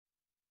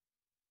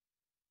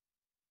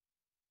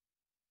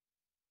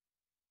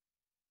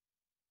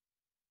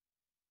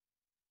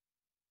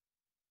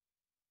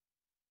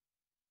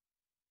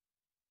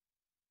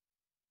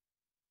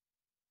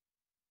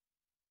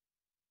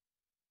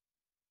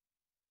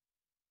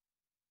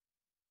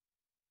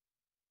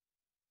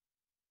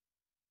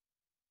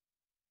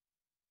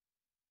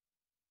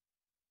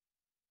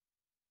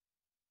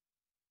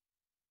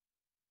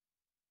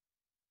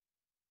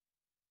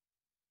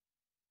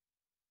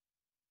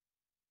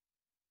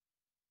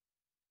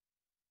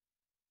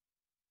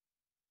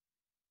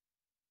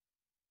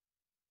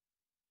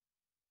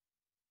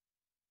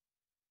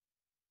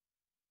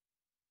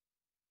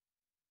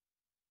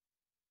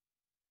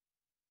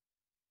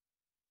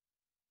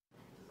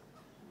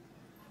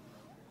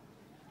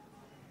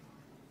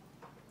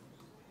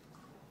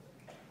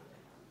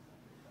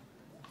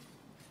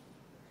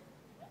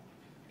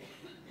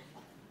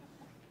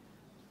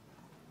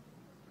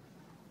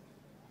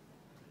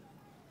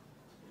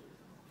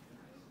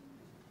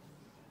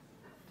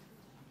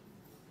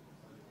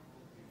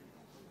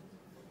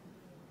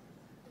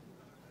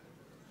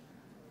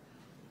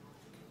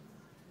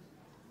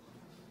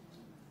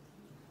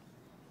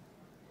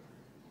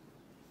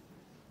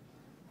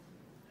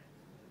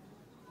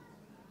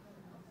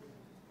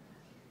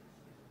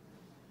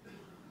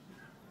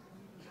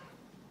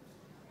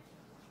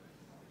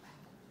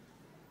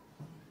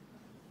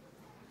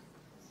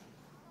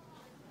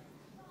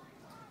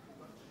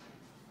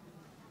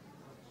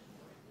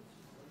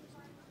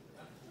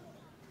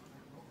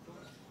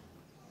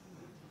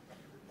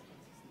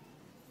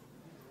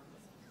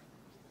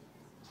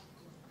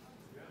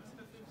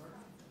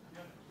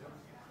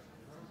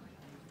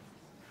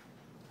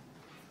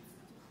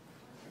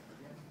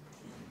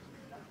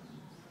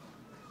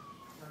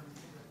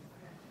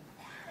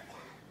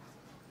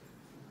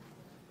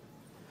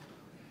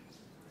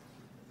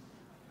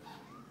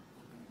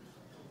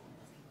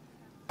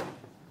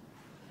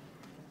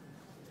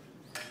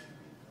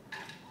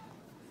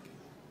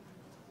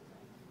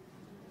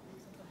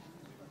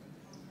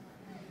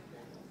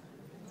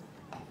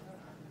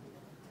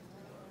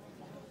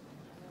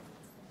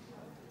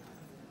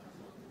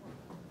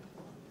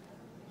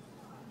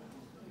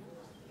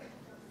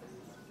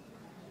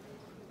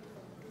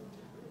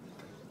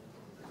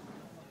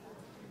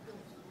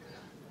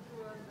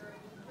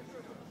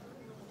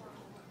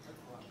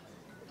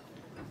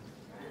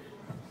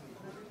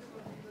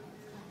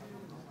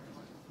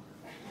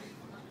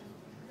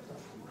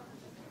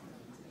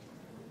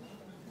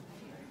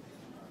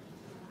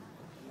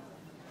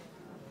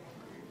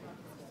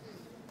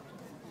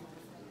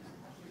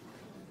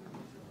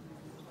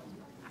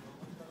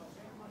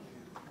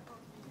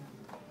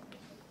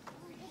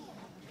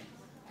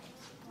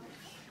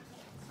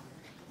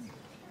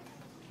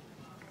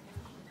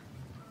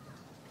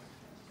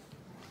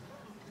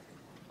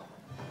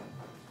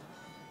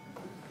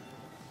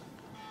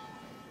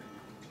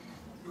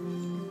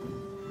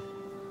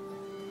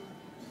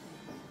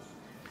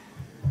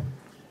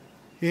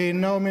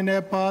In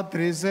nomine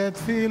Patris et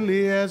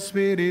Filii et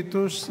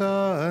Spiritus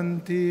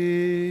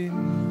Sancti.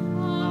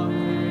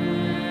 Amen.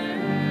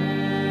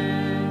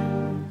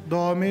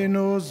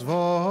 Dominus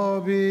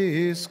vobiscum.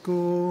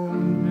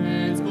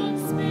 Et cum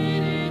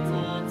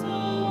spiritu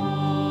tuo.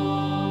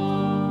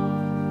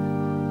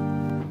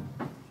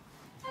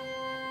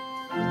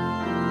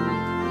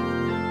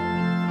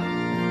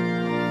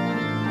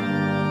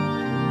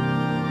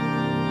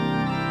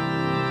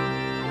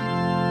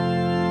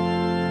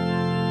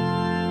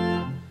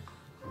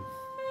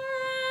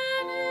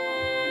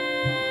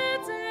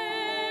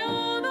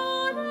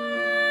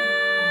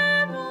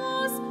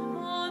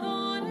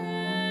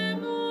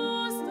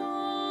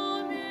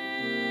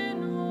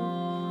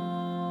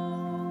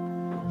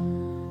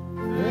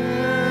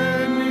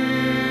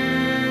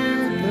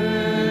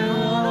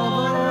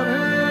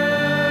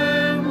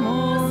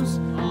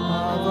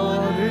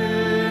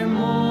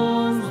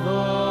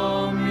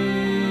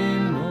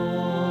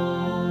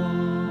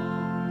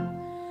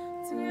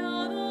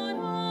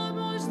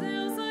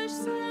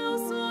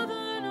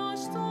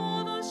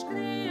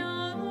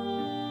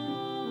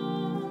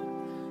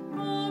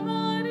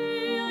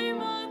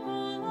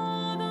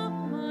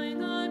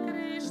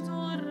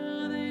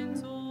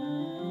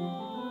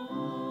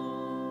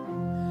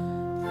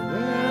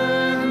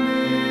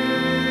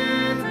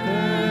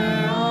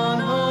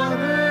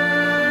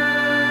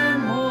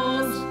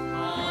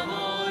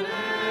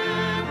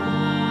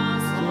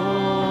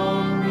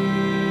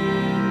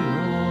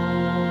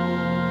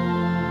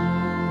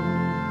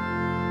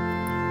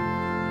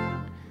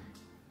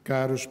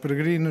 Caros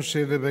peregrinos,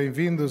 sede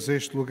bem-vindos a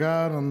este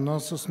lugar onde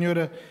Nossa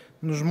Senhora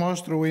nos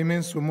mostra o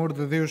imenso amor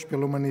de Deus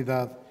pela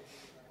humanidade.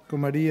 Com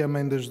Maria,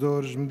 Mãe das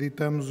Dores,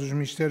 meditamos os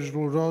mistérios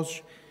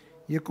dolorosos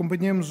e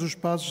acompanhamos os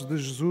passos de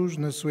Jesus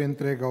na sua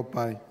entrega ao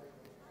Pai.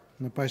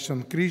 Na paixão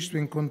de Cristo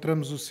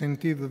encontramos o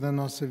sentido da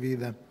nossa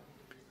vida.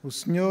 O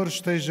Senhor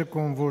esteja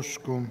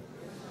convosco.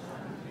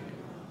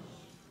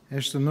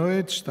 Esta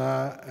noite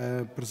está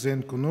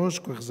presente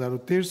conosco a rezar o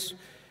Terço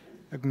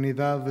a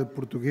comunidade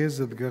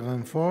portuguesa de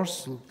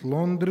Garranfors, de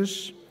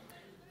Londres,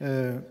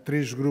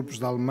 3 grupos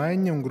da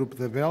Alemanha, um grupo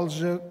da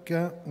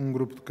Bélgica, um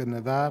grupo do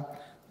Canadá,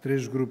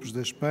 3 grupos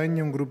da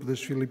Espanha, um grupo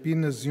das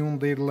Filipinas e um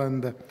da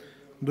Irlanda,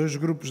 2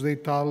 grupos da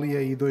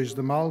Itália e 2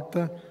 da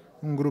Malta,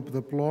 um grupo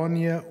da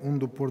Polónia, um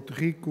do Porto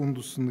Rico, um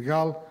do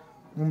Senegal,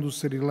 um do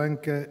Sri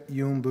Lanka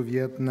e um do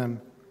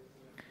Vietnã.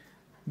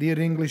 Dear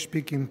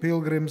English-speaking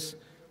pilgrims,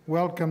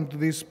 welcome to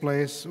this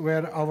place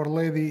where Our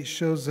Lady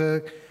shows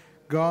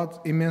God's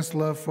immense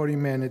love for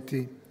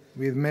humanity.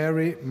 With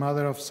Mary,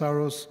 Mother of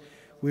Sorrows,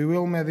 we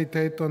will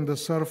meditate on the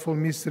sorrowful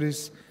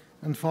mysteries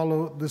and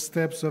follow the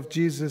steps of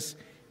Jesus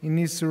in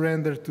his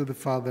surrender to the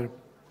Father.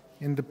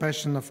 In the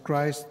Passion of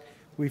Christ,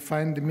 we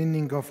find the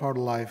meaning of our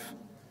life.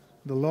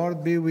 The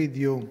Lord be with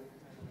you.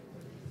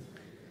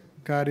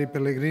 Cari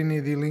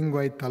pellegrini di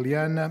lingua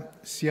italiana,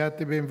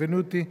 siate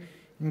benvenuti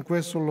in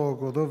questo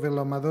luogo dove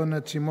la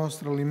Madonna ci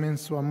mostra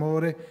l'immenso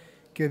amore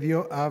che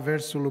Dio ha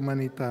verso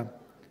l'umanità.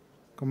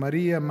 Con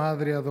Maria,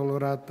 Madre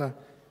addolorata,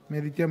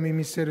 meditiamo i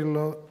misteri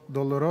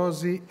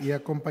dolorosi e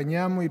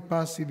accompagniamo i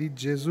passi di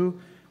Gesù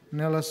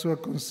nella sua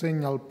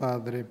consegna al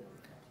Padre.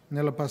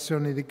 Nella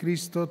passione di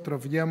Cristo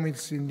troviamo il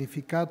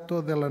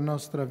significato della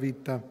nostra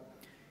vita.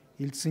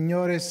 Il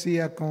Signore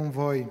sia con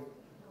voi.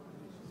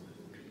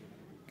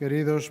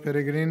 Queridos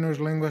peregrinos,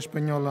 lengua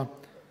española,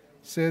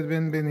 sed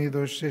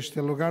bienvenidos a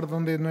este lugar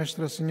donde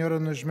Nuestra Señora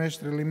nos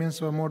muestra el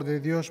inmenso amor de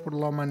Dios por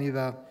la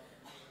humanidad.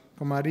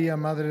 Con María,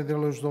 Madre de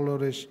los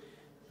Dolores,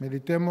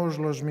 meditemos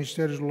los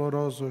misterios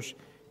dolorosos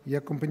y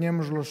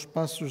acompañemos los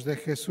pasos de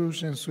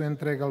Jesús en su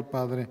entrega al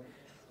Padre.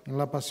 En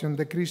la pasión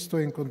de Cristo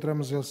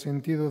encontramos el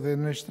sentido de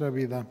nuestra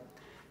vida.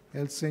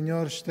 El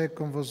Señor esté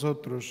con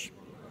vosotros.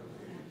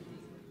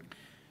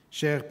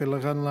 Chers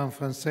pèlerins en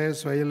français,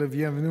 soyez le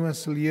bienvenu à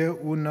ce lieu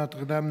où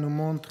Notre-Dame nous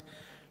montre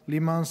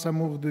l'immense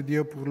amour de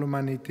Dieu pour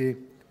l'humanité.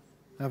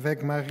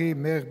 Avec Marie,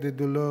 Mère des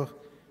douleurs,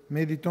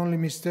 méditons les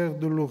mystères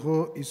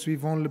douloureux et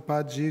suivons le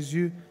pas de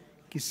Jésus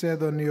qui s'est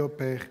donné au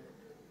Père.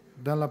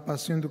 Dans la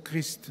passion de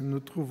Christ,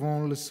 nous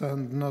trouvons le sein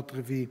de notre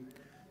vie.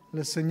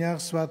 Le Seigneur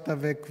soit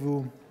avec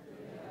vous.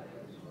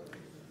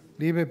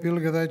 Liebe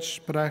Pilger deutsche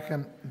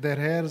Sprache, der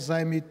Herr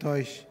sei mit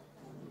euch.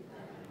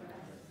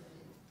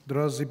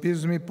 Drodzy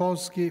pismi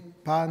Polski,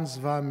 Pan z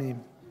wami.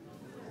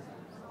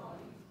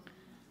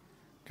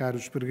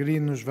 Caros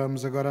peregrinos,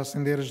 vamos agora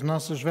acender as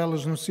nossas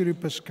velas no Círio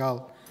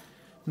Pascal.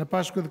 Na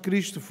Páscoa de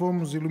Cristo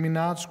fomos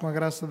iluminados com a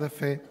graça da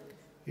fé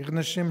e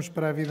renascemos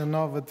para a vida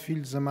nova de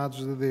filhos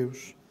amados de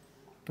Deus.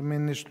 Também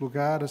neste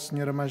lugar, a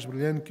Senhora mais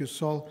brilhante que o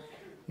sol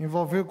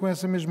envolveu com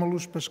essa mesma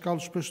luz pascal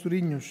os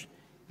pastorinhos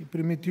e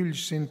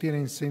permitiu-lhes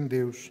sentirem-se em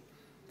Deus.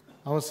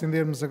 Ao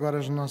acendermos agora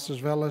as nossas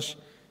velas,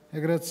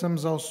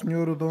 agradeçamos ao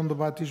Senhor o dom do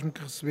batismo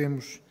que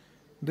recebemos.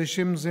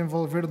 Deixemos-nos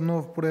envolver de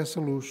novo por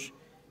essa luz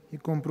e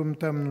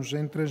comprometamos-nos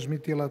em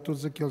transmiti-la a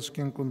todos aqueles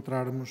que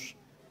encontrarmos.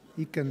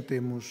 E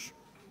cantemos.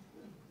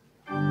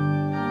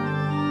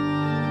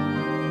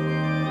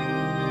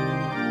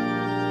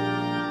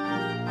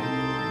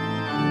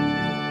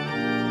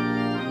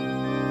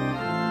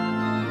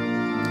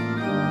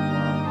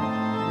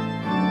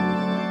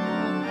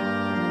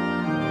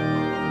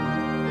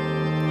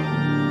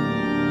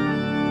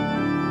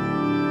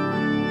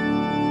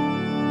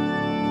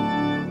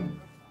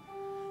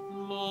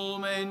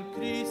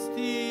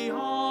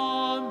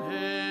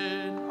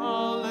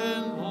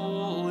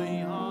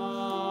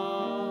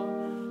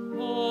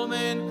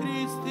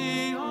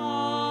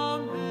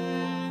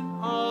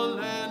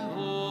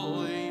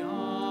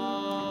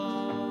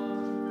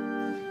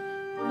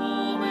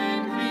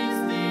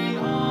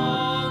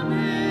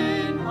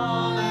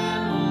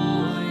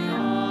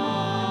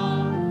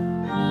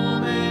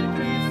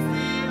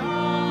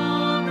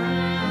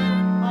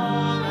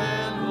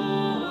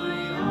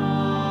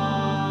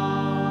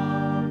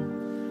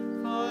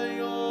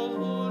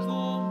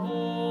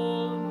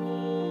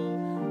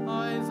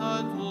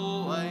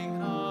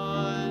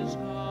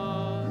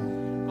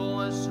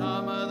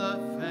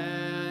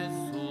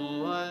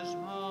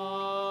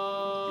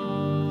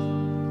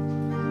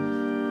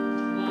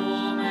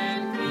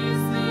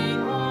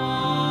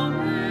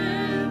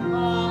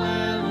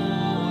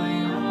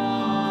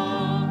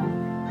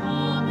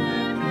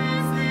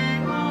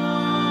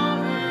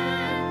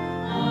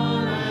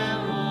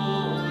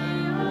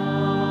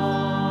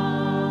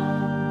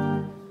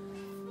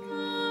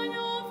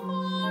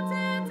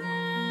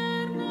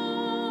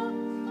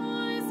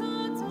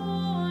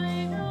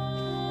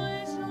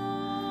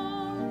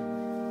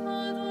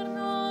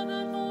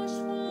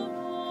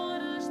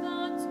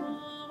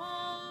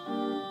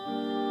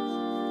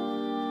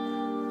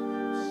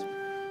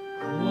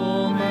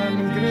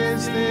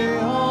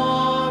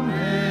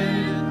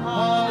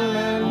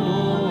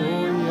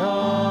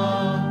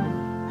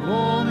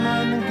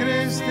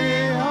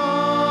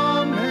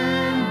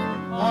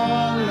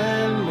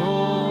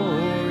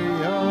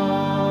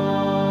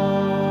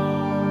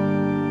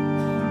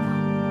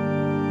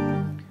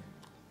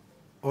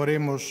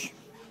 Oremos.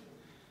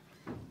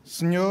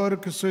 Senhor,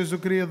 que sois o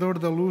Criador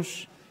da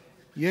luz,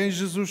 e em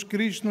Jesus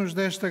Cristo nos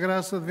deste a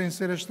graça de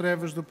vencer as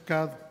trevas do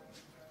pecado,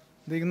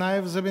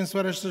 dignai-vos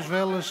abençoar estas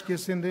velas que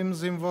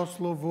acendemos em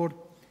vosso louvor,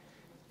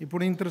 e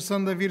por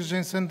intercessão da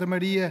Virgem Santa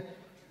Maria,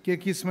 que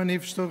aqui se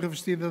manifestou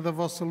revestida da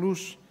vossa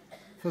luz,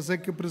 fazei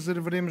que o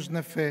preservaremos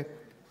na fé,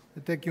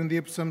 até que um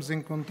dia possamos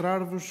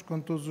encontrar-vos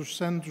com todos os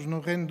santos no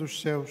reino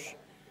dos céus.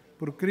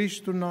 Por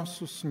Cristo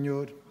nosso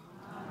Senhor.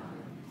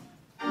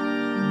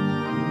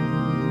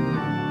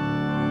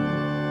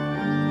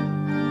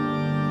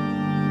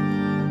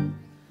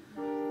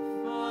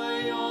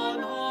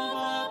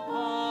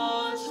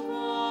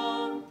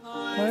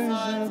 Eis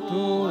a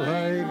tua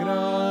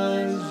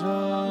igreja,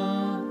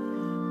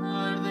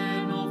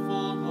 arder no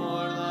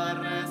fulgor da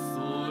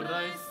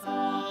ressurreição.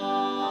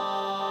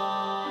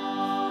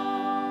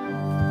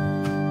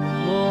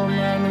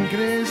 Lumen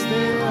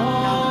Christi,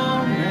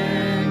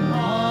 Amen,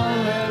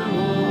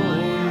 Alleluia.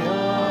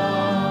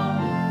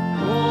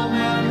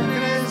 Lumen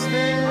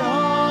Christi,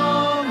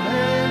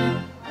 Amen,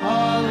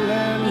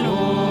 Alleluia.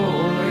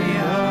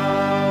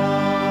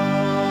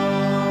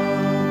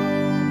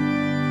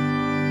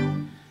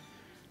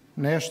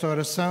 Nesta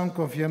oração,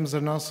 confiamos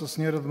a Nossa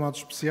Senhora de modo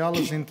especial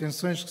as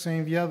intenções que são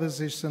enviadas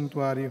a este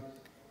santuário.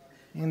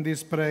 In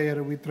this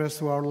prayer, we trust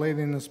to Our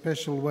Lady in a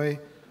special way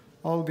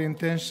all the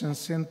intentions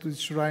sent to the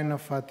Shrine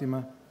of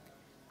Fatima.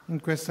 In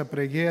questa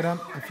preghiera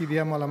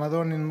affidiamo alla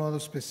Madonna in modo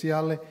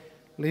speciale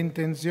le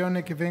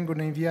intenzioni che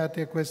vengono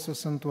inviate a questo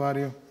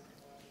santuario.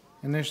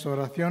 En esta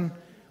oración,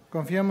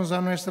 confiamos a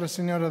Nuestra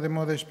Señora de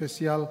modo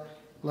especial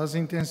las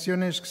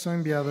intenciones que son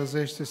enviadas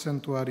a este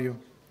santuario.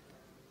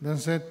 Dans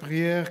cette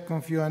prière,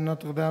 confions à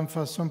Notre-Dame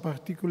façon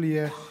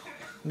particulière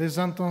les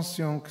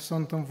intentions que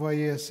sont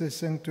envoyées à ce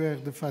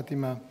sanctuaire de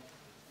Fátima.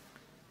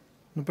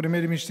 No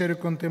primeiro mistério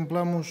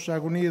contemplamos a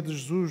agonia de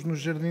Jesus no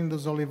Jardim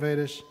das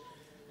Oliveiras.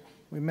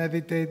 We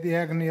meditate the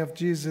agony of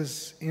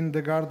Jesus in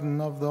the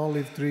Garden of the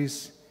Olive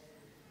Trees.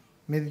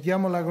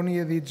 Meditamos la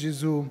agonía de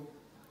Jesús.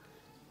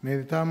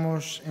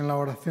 Meditamos en la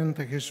oración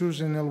de Jesús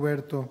en el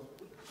huerto.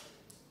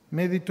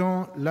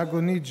 Méditons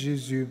l'agonie de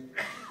Jésus.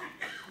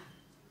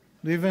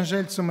 Do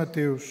Evangelho de São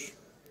Mateus.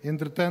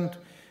 Entretanto,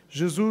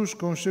 Jesus,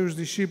 com os seus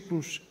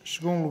discípulos,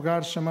 chegou a um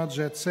lugar chamado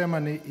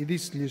Getsemane e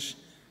disse-lhes: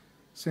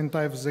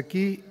 sentai-vos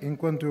aqui,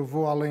 enquanto eu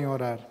vou além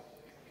orar.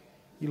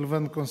 E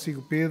levando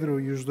consigo Pedro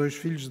e os dois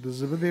filhos de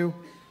Zebedeu,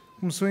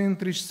 começou a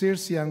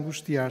entristecer-se e a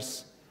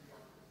angustiar-se.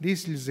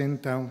 Disse-lhes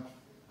então: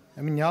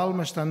 a minha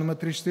alma está numa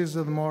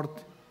tristeza de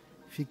morte,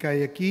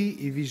 ficai aqui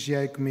e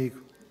vigiai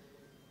comigo.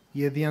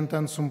 E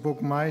adiantando-se um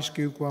pouco mais,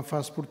 caiu com a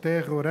face por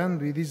terra,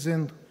 orando e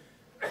dizendo: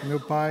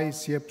 meu Pai,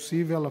 se é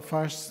possível,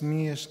 afaste-se de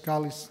mim este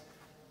cálice.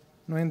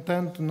 No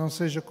entanto, não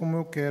seja como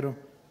eu quero,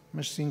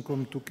 mas sim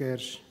como tu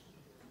queres.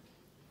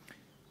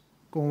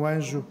 Com o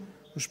anjo,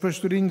 os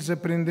pastorinhos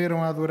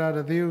aprenderam a adorar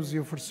a Deus e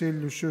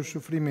oferecer-lhe os seus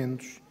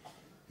sofrimentos.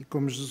 E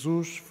como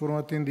Jesus, foram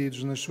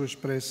atendidos nas suas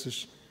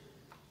preces.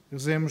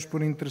 Rezemos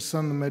por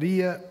intercessão de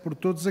Maria, por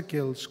todos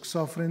aqueles que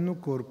sofrem no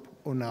corpo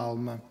ou na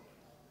alma.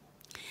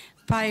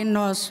 Pai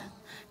nosso,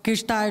 que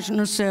estais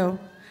no céu,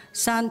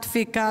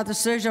 santificado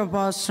seja o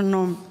vosso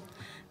nome.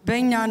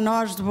 Venha a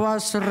nós do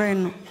vosso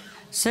reino.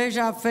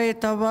 Seja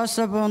feita a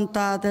vossa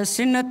vontade,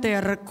 assim na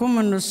terra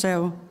como no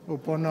céu. O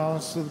pão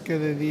nosso de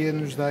cada dia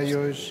nos dai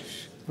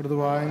hoje.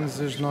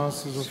 Perdoai-nos as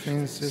nossas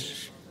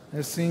ofensas,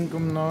 assim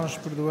como nós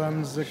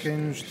perdoamos a quem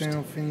nos tem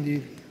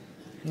ofendido.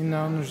 E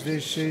não nos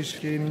deixeis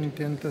cair em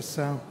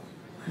tentação,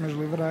 mas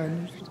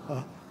livrai-nos.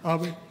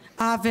 Amém.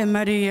 Ave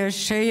Maria,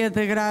 cheia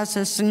de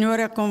graça, o Senhor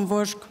é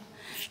convosco.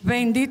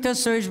 Bendita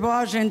sois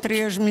vós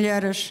entre as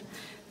mulheres.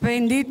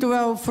 Bendito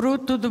é o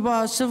fruto do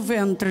vosso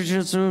ventre,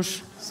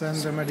 Jesus.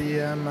 Santa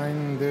Maria, Mãe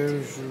de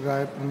Deus,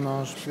 rogai por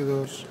nós,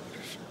 pecadores,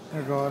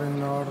 agora e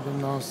na hora da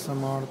nossa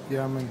morte.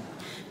 Amém.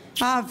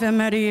 Ave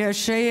Maria,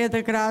 cheia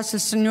de graça, o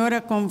Senhor é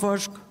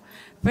convosco.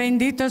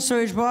 Bendita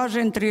sois vós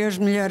entre as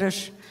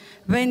mulheres.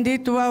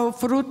 Bendito é o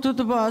fruto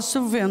do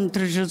vosso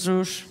ventre,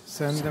 Jesus.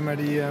 Santa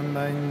Maria,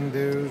 Mãe de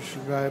Deus,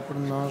 rogai por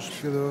nós,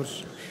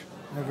 pecadores,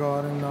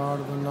 agora e na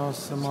hora da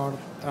nossa morte.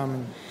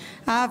 Amém.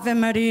 Ave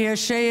Maria,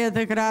 cheia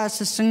de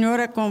graça, o Senhor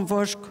é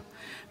convosco.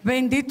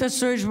 Bendita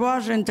sois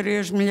vós entre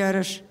as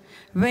mulheres.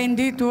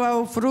 Bendito é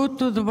o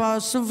fruto do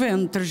vosso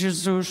ventre,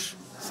 Jesus.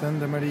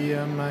 Santa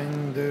Maria, Mãe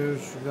de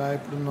Deus, rogai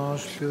por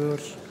nós,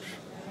 pecadores,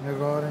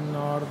 agora e na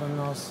hora da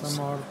nossa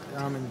morte.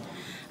 Amém.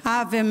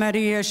 Ave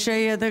Maria,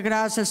 cheia de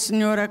graça, o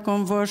Senhor é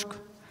convosco.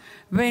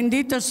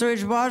 Bendita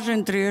sois vós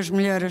entre as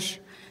mulheres.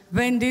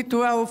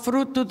 Bendito é o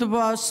fruto do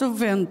vosso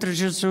ventre,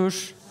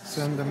 Jesus.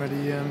 Santa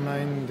Maria,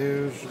 Mãe de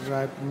Deus,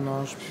 rogai por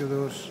nós,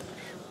 pecadores,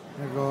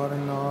 agora e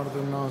na hora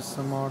da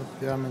nossa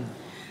morte. Amém.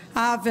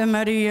 Ave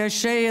Maria,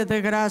 cheia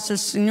de graça, o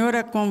Senhor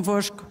é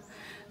convosco.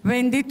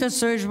 Bendita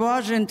sois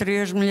vós entre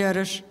as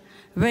mulheres.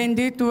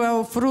 Bendito é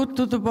o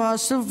fruto do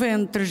vosso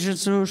ventre,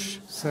 Jesus.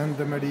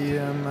 Santa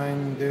Maria, Mãe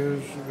de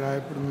Deus,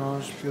 rogai por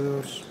nós,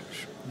 pecadores,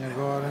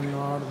 agora e na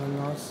hora da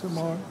nossa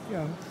morte.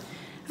 Amém.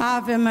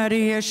 Ave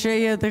Maria,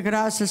 cheia de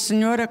graça, o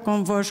Senhor é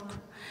convosco.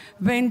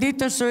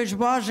 Bendita sois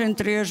vós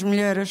entre as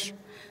mulheres.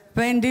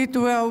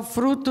 Bendito é o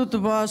fruto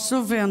do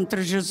vosso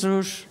ventre,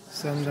 Jesus.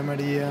 Santa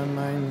Maria,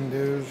 Mãe de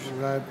Deus,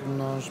 rogai por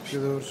nós,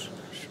 pecadores,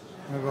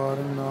 agora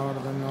e na hora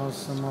da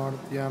nossa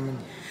morte. Amém.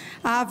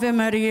 Ave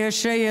Maria,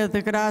 cheia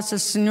de graça,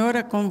 Senhor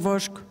é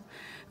convosco.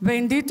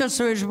 Bendita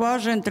sois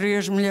vós entre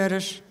as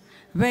mulheres.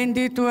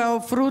 Bendito é o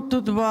fruto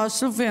do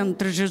vosso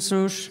ventre,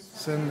 Jesus.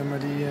 Santa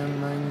Maria,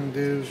 Mãe de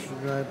Deus,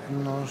 rogai por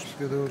nós,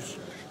 pecadores,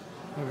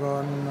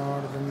 agora e na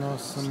hora da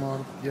nossa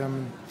morte.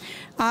 Amém.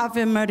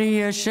 Ave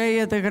Maria,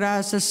 cheia de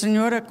graça,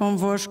 Senhor é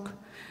convosco.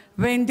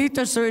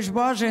 Bendita sois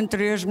vós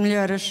entre as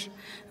mulheres.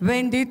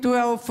 Bendito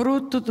é o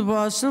fruto do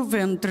vosso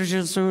ventre,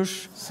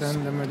 Jesus.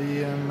 Santa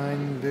Maria, Mãe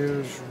de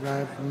Deus,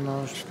 rogai por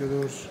nós,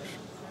 pecadores,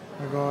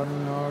 agora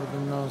e na hora da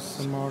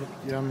nossa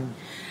morte. Amém.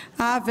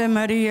 Ave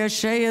Maria,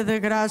 cheia de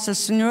graça,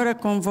 Senhor é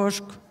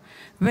convosco.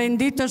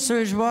 Bendita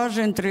sois vós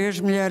entre as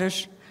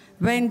mulheres.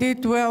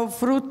 Bendito é o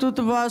fruto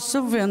do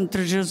vosso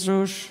ventre,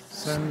 Jesus.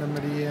 Santa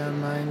Maria,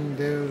 Mãe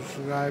de Deus,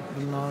 rogai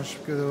por nós,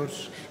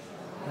 pecadores,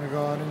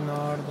 agora e na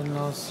hora da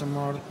nossa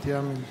morte.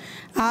 Amém.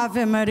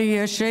 Ave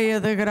Maria, cheia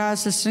de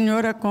graça,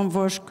 Senhor é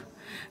convosco.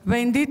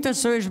 Bendita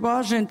sois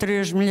vós entre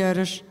as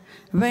mulheres.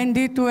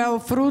 Bendito é o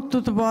fruto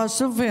do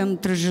vosso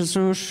ventre,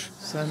 Jesus.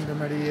 Santa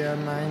Maria,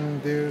 Mãe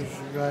de Deus,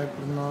 rogai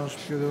por nós,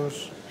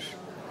 pecadores,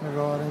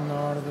 agora e na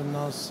hora da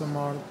nossa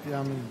morte.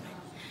 Amém.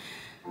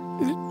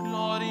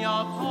 Glória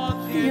ao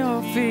Pai E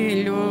ao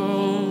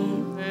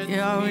Filho, e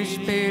ao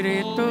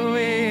Espírito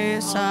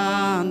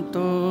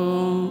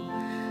Santo,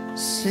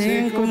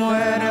 assim como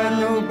era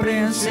no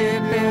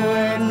princípio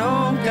e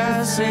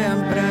nunca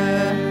sempre,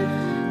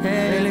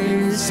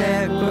 ele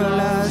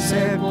sécula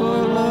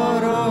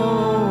seculorum.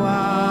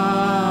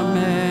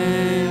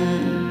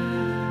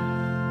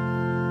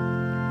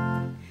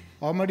 Amém.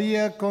 Ó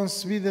Maria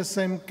concebida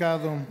sem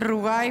pecado,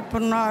 Rogai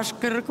por nós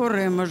que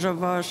recorremos a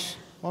vós.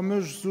 ó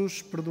meu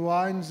Jesus,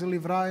 perdoai-nos e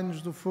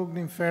livrai-nos do fogo do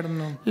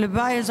inferno.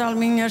 Levai as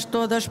alminhas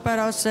todas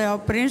para o céu,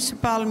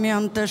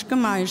 principalmente as que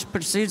mais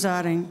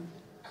precisarem.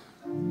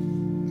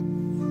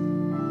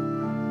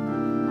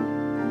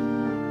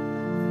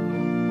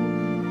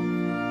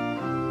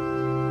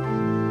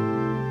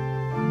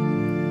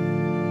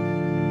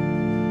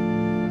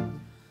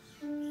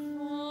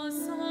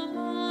 Nossa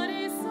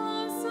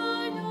aparição,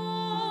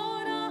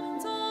 Senhora,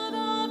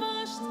 toda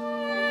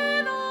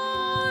vestida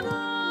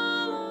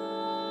de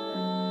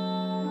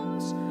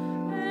luz,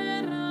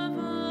 é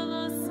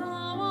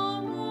revelação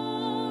ao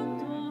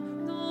mundo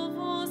do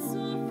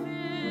vosso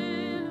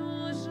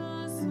Filho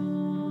Jesus.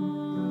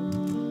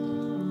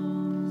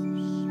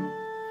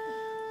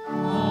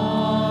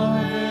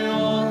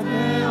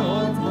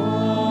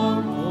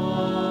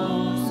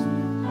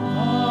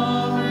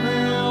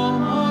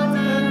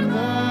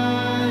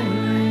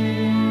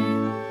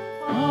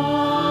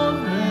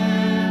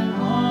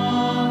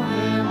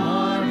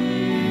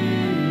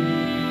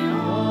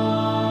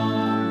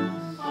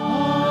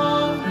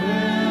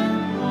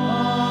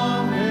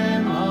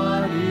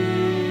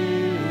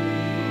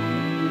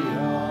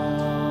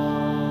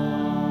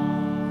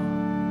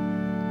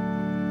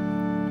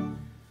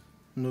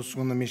 No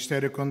segundo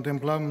mistério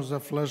contemplamos a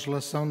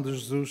flagelação de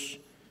Jesus.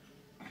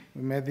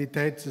 We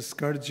meditate the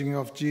scourging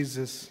of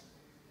Jesus.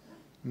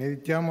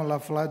 Meditiamo la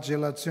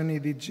flagellazione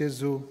di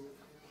Gesù.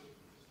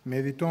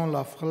 Meditons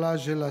la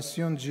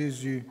flagellation de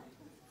Jésus.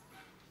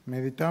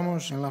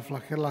 Meditamos en la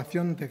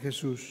flagelación de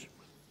Jesús.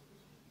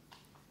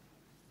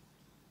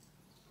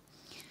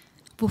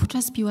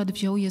 Wówczas Piłat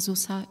wziął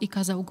Jezusa i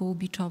kazał go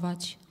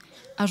ubiczować.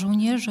 A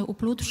żołnierze,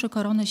 uplutwszy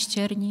koronę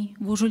ścierni,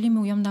 włożyli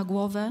mu ją na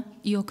głowę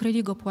i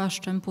okryli go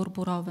płaszczem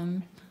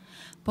purpurowym.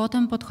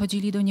 Potem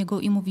podchodzili do niego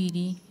i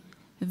mówili: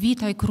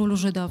 Witaj, królu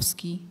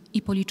żydowski,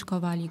 i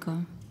policzkowali go.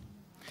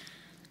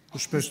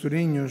 Os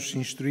pastorinhos,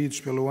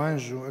 instruídos pelo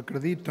anjo,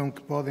 acreditam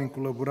que podem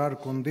colaborar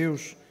com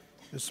Deus,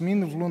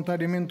 assumindo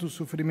voluntariamente o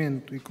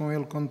sofrimento e com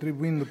ele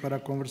contribuindo para a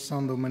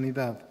conversão da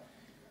humanidade.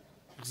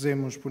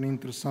 Rezemos por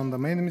intercessão da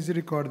Mãe de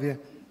Misericórdia,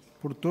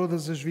 por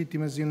todas as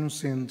vítimas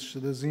inocentes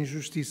das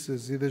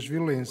injustiças e das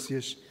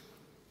violências,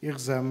 e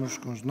rezamos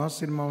com os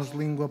nossos irmãos de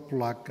língua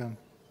polaca.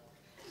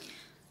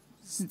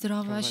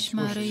 Zdrowaś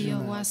Maryjo,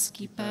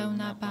 łaski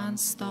pełna, Pan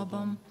z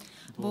Tobą,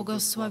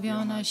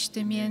 błogosławionaś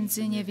Ty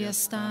między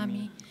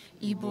niewiastami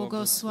i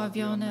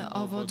błogosławiony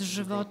owoc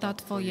żywota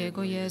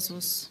Twojego,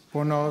 Jezus.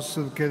 Pão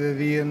nosso de cada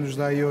dia nos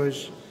dai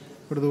hoje,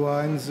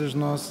 perdoai-nos as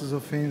nossas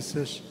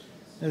ofensas,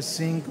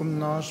 assim como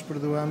nós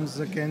perdoamos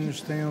a quem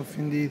nos tem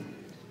ofendido,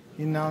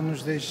 e não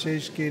nos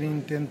deixeis cair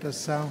em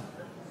tentação,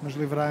 mas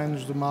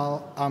livrai-nos do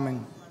mal. Amém.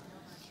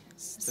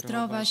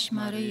 Zdrowaś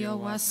Maryjo,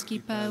 łaski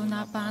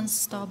pełna, Pan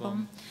z Tobą,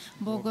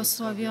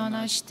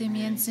 błogosławionaś Ty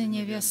między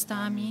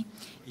niewiastami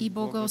i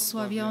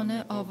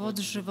błogosławiony owoc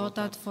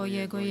żywota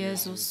Twojego,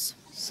 Jezus.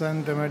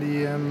 Santa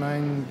Maria,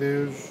 Mãe de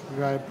Deus,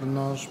 rogai por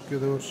nós,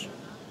 pecadores,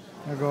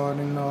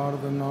 agora e na hora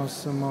da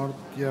nossa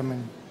morte.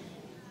 Amém.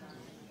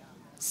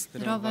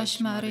 Zdrowaś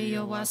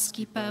Maryjo,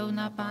 łaski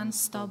pełna, Pan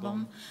z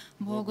Tobą,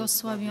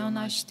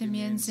 błogosławionaś Ty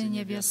między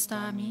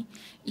niewiastami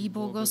i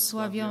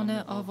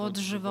błogosławiony owoc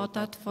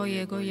żywota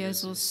Twojego,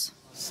 Jezus.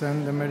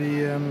 Santa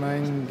Maria,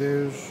 Mãe de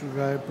Deus,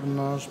 rogai por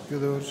nós,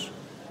 pecadores,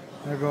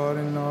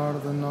 agora e na hora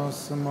da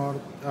nossa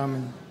morte.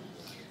 Amém.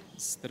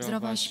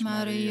 Zdrowaś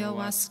Maryjo,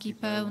 łaski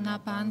pełna,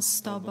 Pan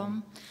z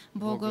Tobą,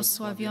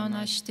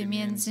 błogosławionaś Ty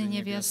między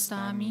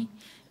niewiastami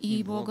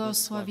i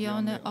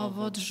błogosławiony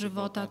owoc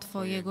żywota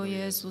Twojego,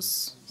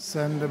 Jezus.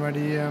 Santa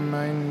Maria,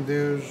 Mãe de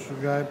Deus,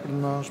 rogai por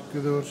nós,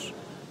 pecadores,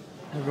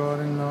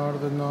 agora e na hora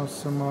da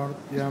nossa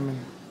morte. Amém.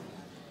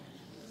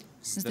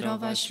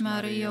 Zdrowaś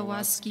Maryjo,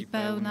 łaski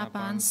pełna,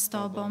 Pan z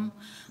Tobą,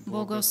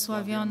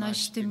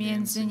 błogosławionaś Ty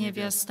między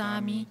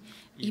niewiastami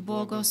i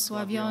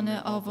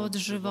błogosławiony owoc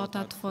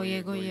żywota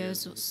Twojego,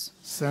 Jezus.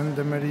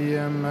 Santa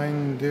Maria,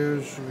 Mãe de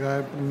Deus,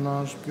 rogai por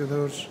nós,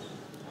 pecadores,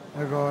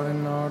 agora e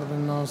na hora da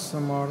nossa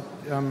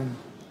morte. Amém.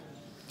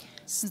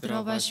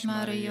 Zdrowaś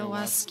Maryjo,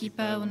 łaski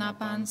pełna,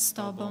 Pan z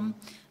Tobą,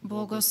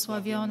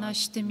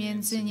 błogosławionaś Ty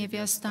między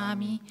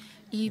niewiastami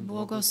i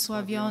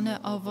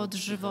błogosławiony owoc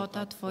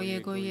żywota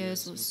Twojego,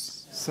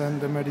 Jezus.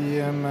 Santa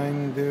Maria,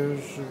 Mãe de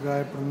Deus,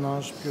 rogai por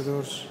nós,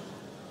 pecadores,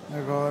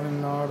 agora e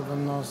na hora da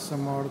nossa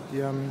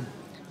morte. Amém.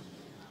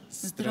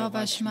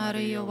 Zdrowaś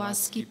Maryjo,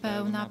 łaski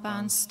pełna,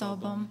 Pan z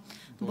Tobą,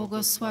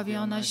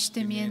 błogosławionaś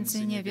Ty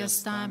między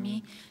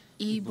niewiastami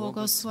i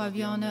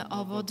błogosławiony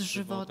owoc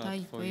żywota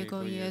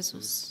Twojego,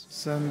 Jezus.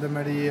 Santa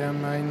Maria,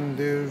 Mãe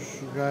de Deus,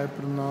 rogai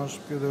por nós,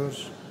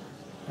 pecadores,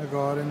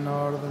 agora e na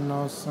hora da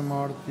nossa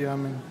morte.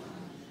 Amém.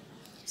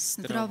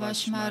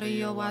 Zdrowaś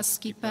Maryjo,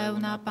 łaski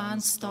pełna,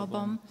 Pan z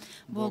Tobą,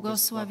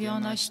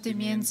 błogosławionaś Ty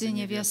między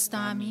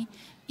niewiastami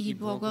i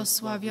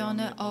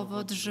błogosławiony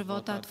owoc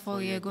żywota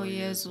Twojego,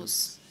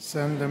 Jezus.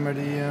 Santa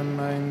Maria,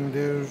 Mãe de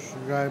Deus,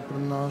 rogai por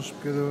nós,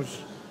 pecadores,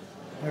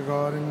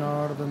 agora e na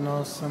hora da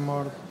nossa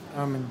morte.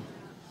 Amém.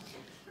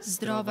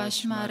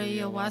 Zdrowaś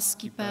Maryjo,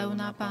 łaski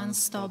pełna, Pan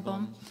z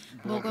Tobą,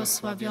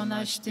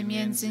 błogosławionaś Ty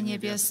między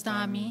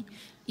niewiastami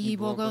i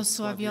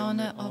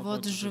błogosławiony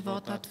owoc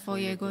żywota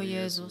Twojego,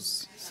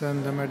 Jezus.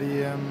 Santa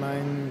Maria,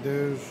 Mãe de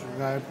Deus,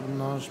 rogai por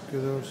nós,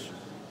 pecadores,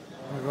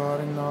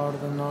 agora e na hora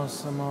da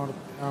nossa morte.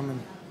 Amém.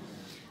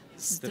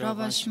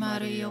 Zdrowaś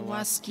Maryjo,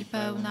 łaski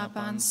pełna,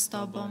 Pan z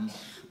Tobą,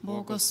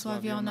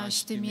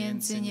 błogosławionaś Ty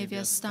między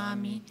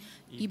niewiastami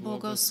i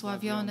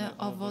błogosławiony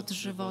owoc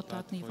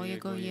żywota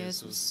Twojego,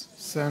 Jezus.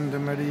 Santa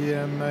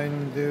Maria, Mãe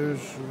de Deus,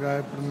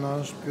 rogai por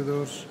nós,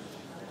 pecadores,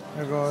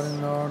 agora e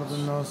na hora da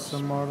nossa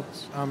morte.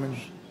 Amém.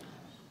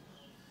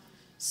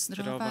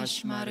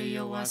 Zdrowaś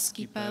Maryjo,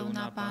 łaski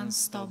pełna, Pan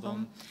z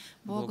Tobą,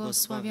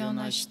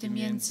 błogosławionaś Ty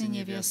między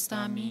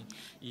niewiastami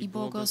i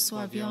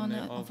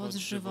błogosławiony owoc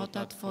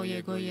żywota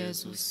Twojego,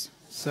 Jezus.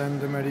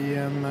 Santa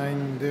Maria, Mãe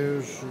de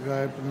Deus,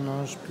 rogai por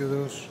nós,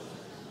 pecadores,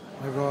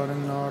 agora e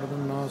na hora da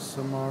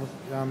nossa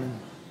morte. Amém.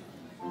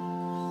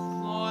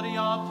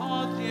 Gloria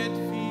Patri et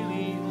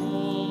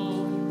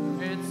Filio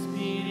et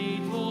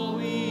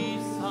Spiritui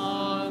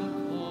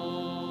Sancto.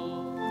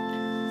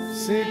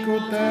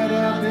 Sicut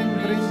erat in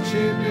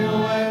principio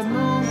et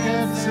nunc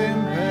et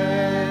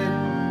semper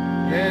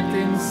et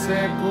in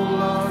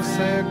saecula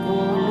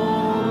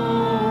saeculorum.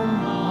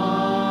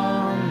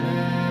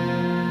 Amém.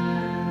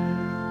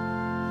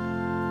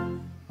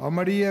 Ó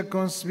Maria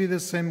concebida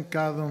sem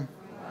pecado,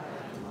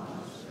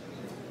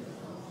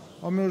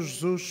 ó meu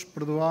Jesus,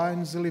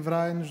 perdoai-nos e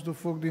livrai-nos do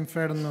fogo do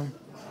inferno.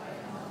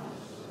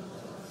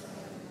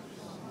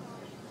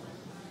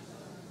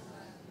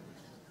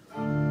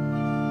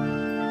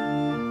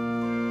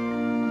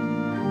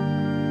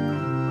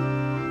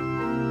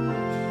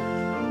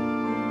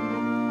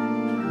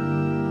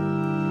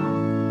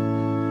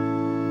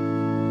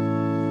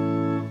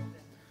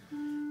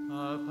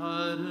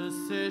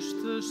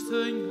 Apareceste,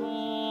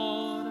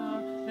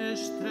 Senhora,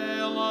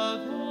 estrela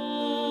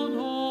do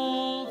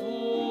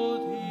novo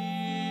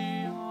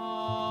dia.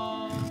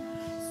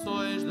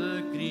 Sois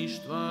de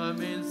Cristo a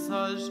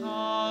mensageira,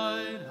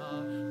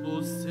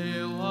 o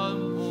seu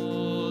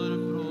amor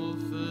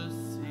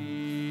profecia.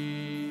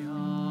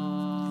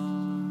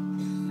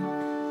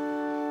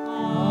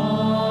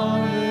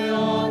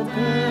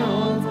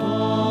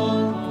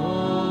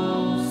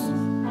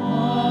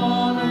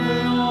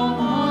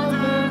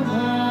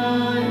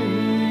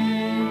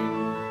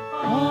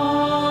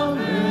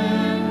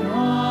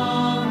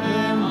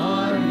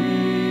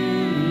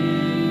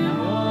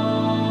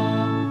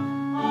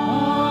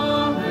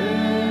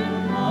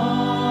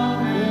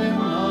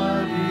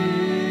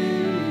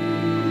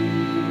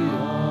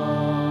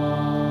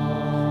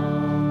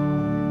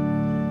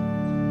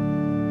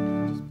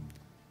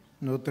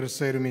 No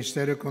terceiro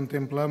mistério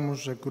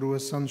contemplamos a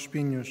coroação de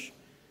espinhos.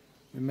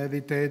 We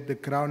meditate the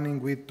crowning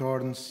with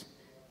thorns.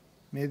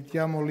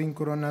 Meditiamo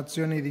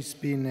l'incoronazione di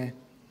spine.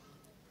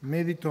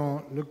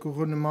 Méditons le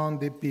couronnement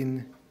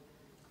d'épines.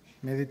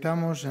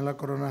 Meditamos en la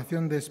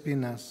coronación de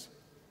espinas.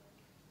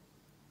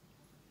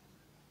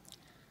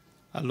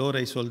 Allora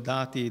i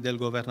soldati del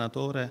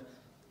governatore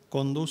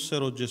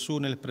condussero Gesù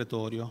nel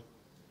pretorio.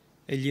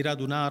 e gli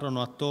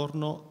radunarono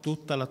attorno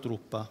tutta la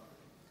truppa.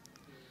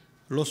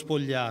 Lo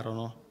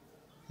spogliarono,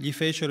 gli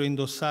fecero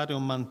indossare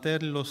un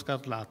mantello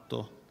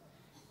scarlatto,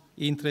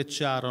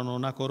 intrecciarono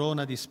una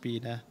corona di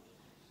spine,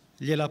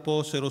 gliela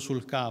posero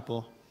sul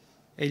capo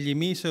e gli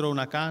misero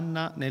una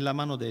canna nella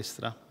mano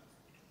destra.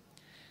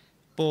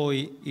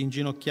 Poi,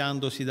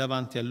 inginocchiandosi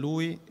davanti a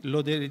lui,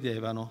 lo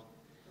deridevano.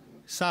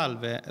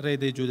 Salve, Re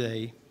dei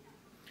Giudei!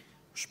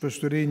 Os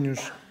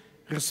pastorinhos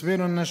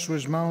receberam nas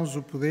suas mãos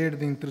o poder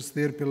de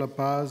interceder pela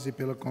paz e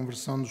pela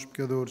conversão dos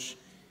pecadores,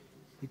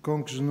 e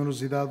com que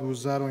generosidade o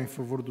usaram em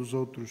favor dos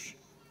outros.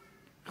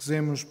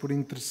 Rezemos por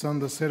intercessão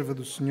da serva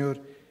do Senhor,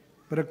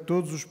 para que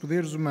todos os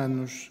poderes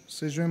humanos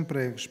sejam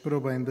empregues para o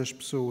bem das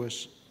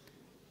pessoas.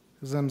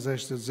 Rezamos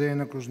esta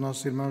dezena com os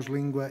nossos irmãos de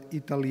língua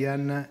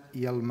italiana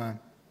e alemã.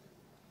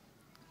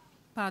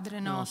 Padre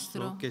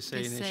nostro, che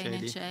sei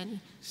nei cieli,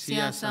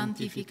 sia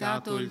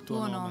santificato il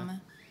tuo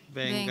nome.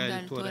 Venga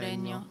il tuo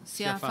regno,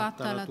 sia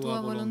fatta la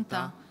tua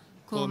volontà,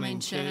 come in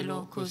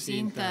cielo, così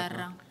in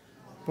terra.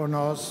 Pão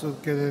nosso de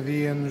cada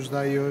dia nos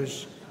dai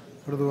hoje,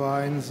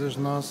 perdoai-nos as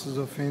nossas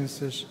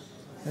ofensas,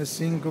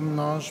 assim como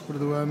nós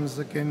perdoamos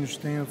a quem nos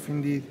tem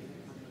ofendido.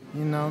 E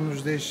não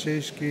nos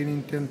deixeis cair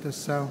em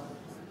tentação,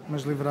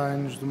 mas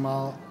livrai-nos do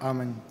mal.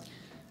 Amém.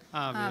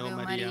 Ave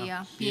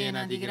Maria,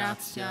 piena di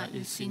grazia,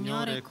 il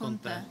Signore è con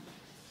te.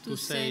 Tu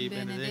sei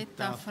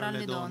benedetta fra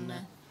le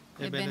donne,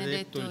 e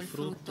benedetto il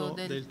frutto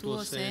del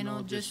tuo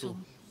seno, Gesù.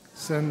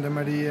 Santa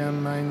Maria,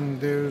 Mãe de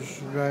Deus,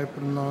 rogai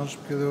por nós,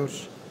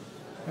 pecadores,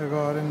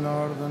 agora e na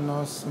hora da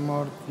nossa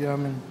morte.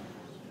 Amém.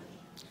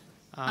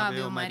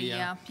 Ave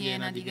Maria,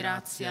 piena di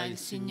grazia, il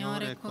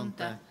Signore è con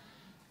te.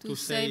 Tu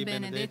sei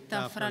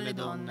benedetta fra le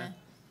donne,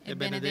 e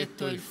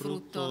benedetto il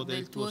frutto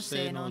del tuo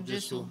seno,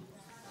 Gesù.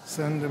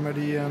 Santa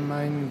Maria,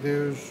 Mãe de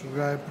Deus,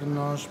 rogai por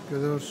nós,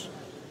 pecadores,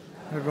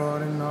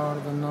 agora e na hora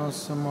da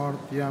nossa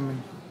morte. Amém.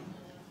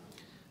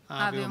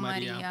 Ave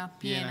Maria,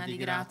 piena di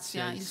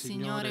grazia, il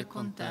Signore è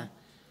con te.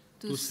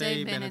 Tu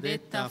sei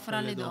benedetta fra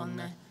le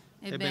donne,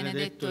 e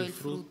benedetto il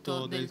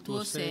frutto del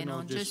tuo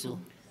seno, Gesù.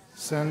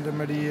 Santa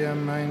Maria,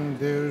 Mãe de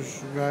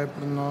Deus, rogai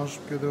por nós,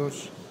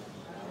 pecadores,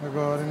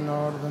 agora e na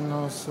hora da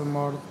nossa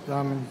morte.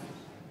 Amém.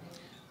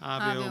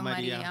 Ave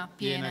Maria,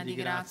 piena di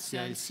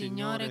grazia, il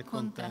Signore è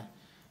con te.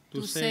 Tu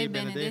sei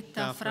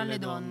benedetta fra le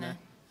donne,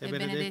 e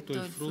benedetto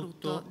il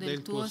frutto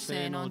del tuo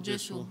seno,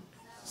 Gesù.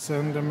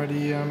 Santa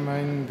Maria,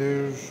 Mãe de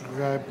Deus,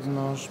 rogai por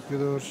nós,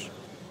 pecadores,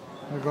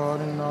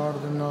 agora e na hora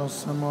da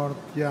nossa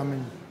morte.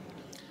 Amém.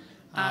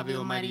 Ave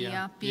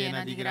Maria,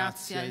 piena di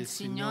grazia, il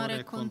Signore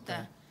è con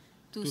te.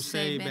 Tu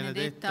sei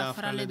benedetta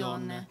fra le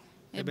donne,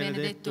 e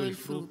benedetto il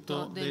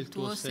frutto del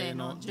tuo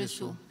seno,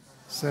 Gesù.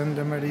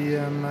 Santa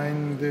Maria,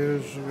 Mãe de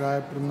Deus,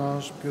 rogai por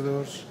nós,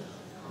 pecadores,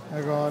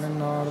 agora e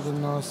na hora da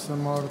nossa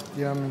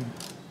morte. Amém.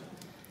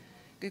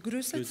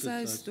 Gegrüßet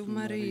seist du,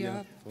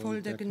 Maria,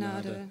 voll der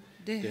Gnade,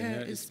 der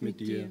Herr ist mit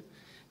dir.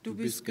 Du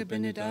bist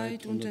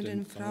gebenedeit unter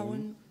den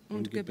Frauen,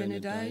 und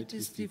gebenedeit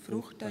ist die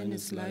Frucht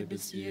deines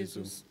Leibes,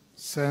 Jesus.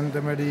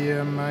 Santa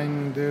Maria,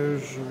 Mãe de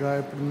Deus,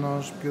 rogai por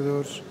nós,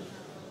 pecadores,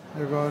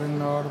 agora e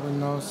na hora da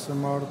nossa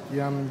morte.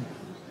 Amém.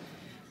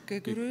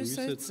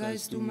 Gegrüßet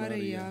seist du,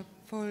 Maria,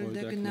 voll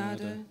der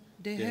Gnade,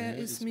 der Herr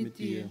ist mit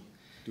dir.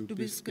 Du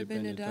bist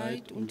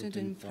gebenedeit unter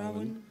den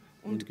Frauen,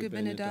 und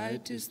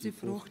gebenedeit ist die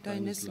Frucht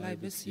deines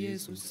Leibes,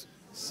 Jesus.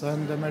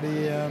 Santa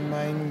Maria,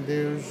 Mãe de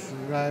Deus,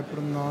 rogai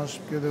por nós,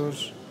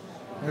 pecadores,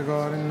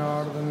 agora e na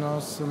hora da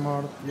nossa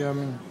morte.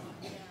 Amém.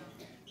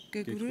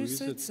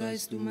 Gegrüßet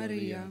seist du,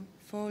 Maria,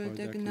 voll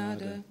der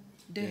Gnade,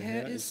 der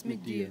Herr ist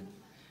mit dir.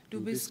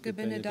 Du bist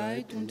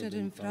gebenedeit unter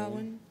den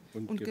Frauen,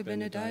 und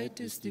gebenedeit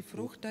ist die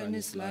Frucht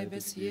deines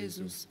Leibes,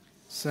 Jesus.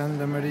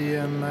 Santa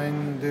Maria, Mãe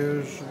de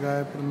Deus,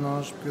 rogai por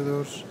nós,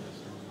 pecadores,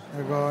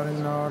 agora e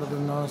na hora da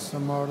nossa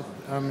morte.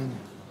 Amém.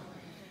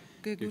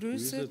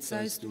 Gegrüßet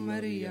seist du,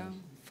 Maria,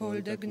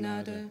 voll der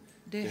Gnade,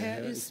 der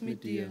Herr ist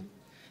mit dir.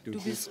 Du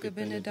bist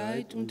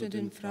gebenedeit unter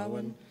den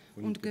Frauen,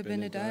 und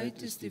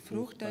gebenedeit ist die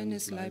Frucht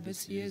deines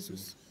Leibes,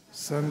 Jesus.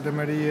 Santa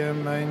Maria,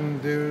 Mãe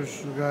de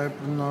Deus, rogai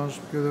por nós,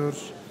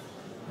 pecadores,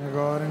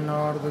 agora e na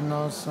hora da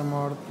nossa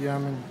morte.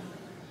 Amém.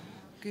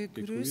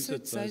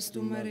 Gegrüßet seist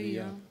du,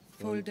 Maria,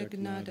 voll der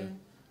Gnade,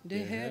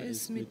 der Herr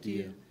ist mit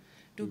dir.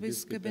 Du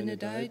bist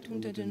gebenedeit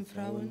unter den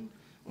Frauen,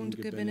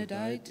 und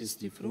gebenedeit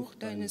ist die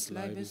Frucht deines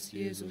Leibes,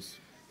 Jesus.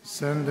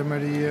 Santa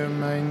Maria,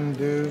 Mãe de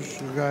Deus,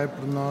 rogai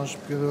por nós,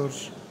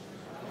 pecadores,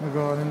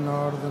 agora e na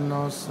hora da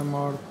nossa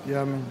morte.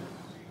 Amém.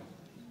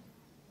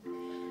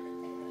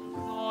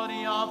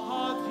 Gloria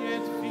Patri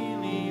et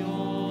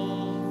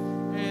Filio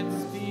et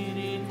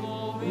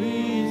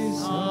Spiritui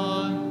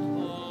Sancto.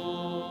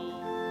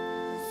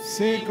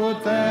 Sic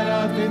ut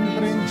erat in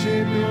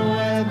principio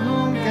et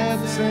nunc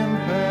et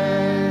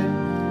semper,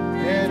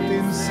 et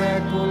in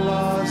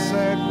saecula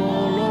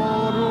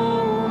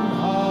saeculorum.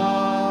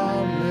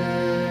 Amém.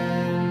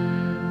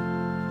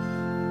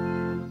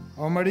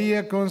 Ó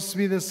Maria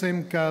concebida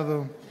sem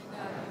pecado,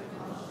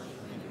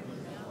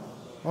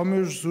 ó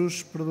meu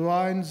Jesus,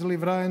 perdoai-nos e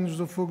livrai-nos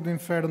do fogo do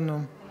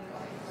inferno.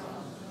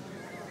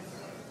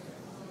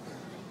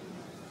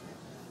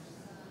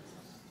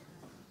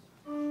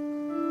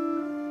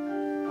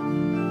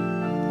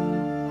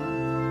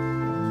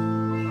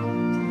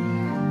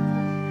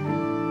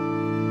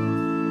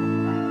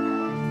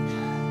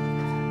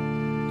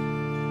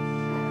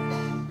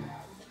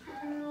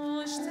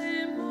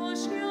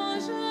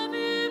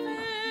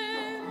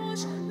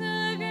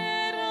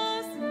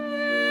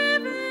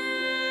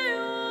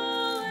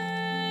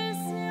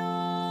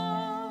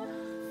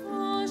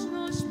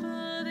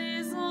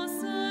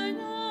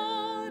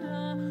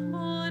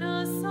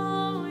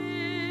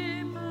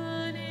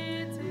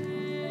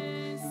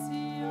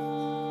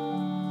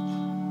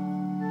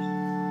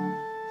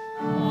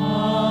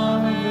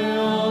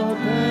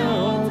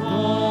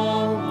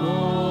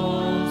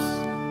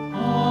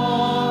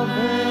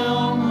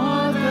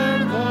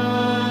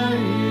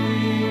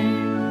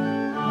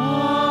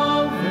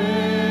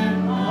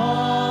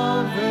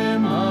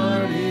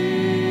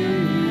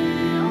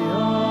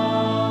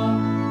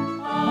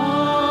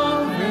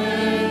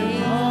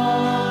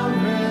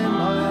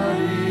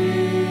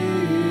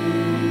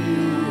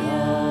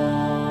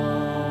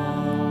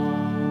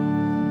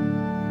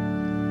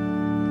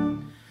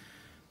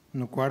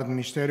 quarto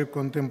mistério,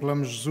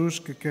 contemplamos Jesus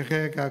que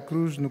carrega a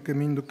cruz no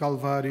caminho do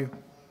Calvário.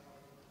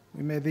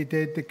 We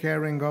meditate the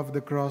carrying of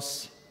the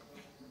cross.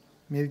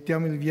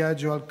 Meditiamo il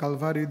viaggio al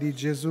Calvario di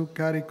Gesù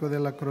carico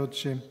della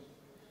croce.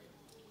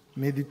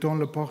 Méditons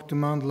le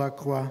portement de la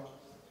croix.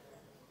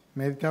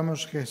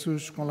 Meditamos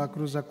Jesús con la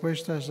cruz a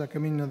cuestas a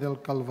camino del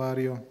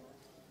Calvario.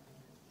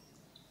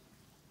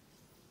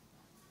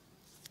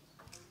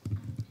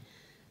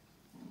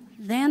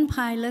 Then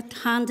Pilate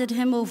handed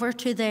him over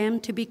to them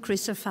to be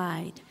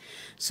crucified.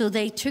 So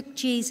they took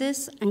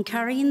Jesus, and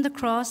carrying the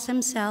cross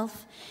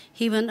himself,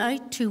 he went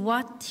out to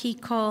what he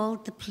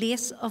called the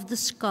place of the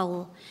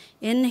skull,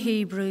 in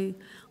Hebrew,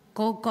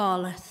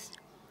 Golgotha.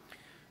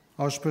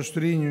 Aos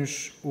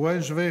pastorinhos, o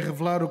anjo veio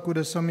revelar o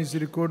coração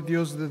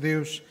misericordioso de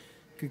Deus,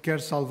 que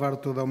quer salvar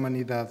toda a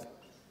humanidade.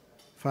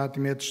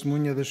 Fátima é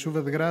testemunha da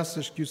chuva de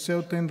graças que o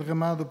céu tem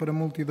derramado para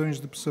multidões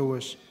de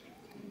pessoas.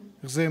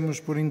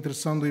 Rezemos por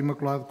intercessão do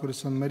Imaculado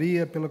Coração de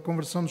Maria, pela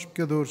conversão dos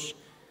pecadores.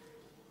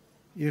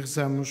 E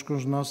rezamos com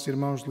os nossos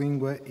irmãos de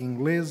língua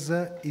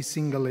inglesa e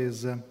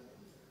singalesa.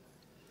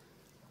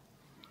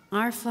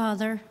 Our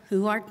Father,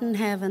 who art in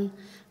heaven,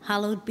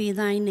 hallowed be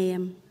thy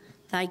name.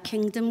 Thy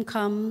kingdom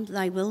come,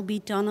 thy will be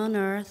done on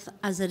earth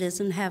as it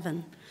is in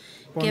heaven.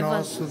 Pão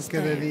nosso de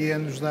cada dia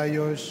nos dai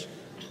hoje.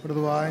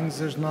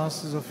 Perdoai-nos as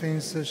nossas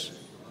ofensas,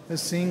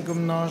 assim como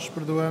nós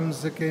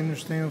perdoamos a quem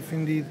nos tem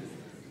ofendido.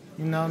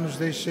 E não nos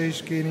deixeis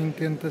cair em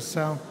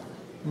tentação,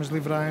 mas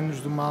livrai-nos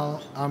do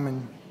mal.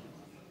 Amém.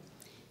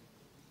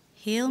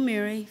 Hail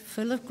Mary,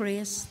 full of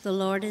grace, the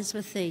Lord is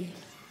with thee.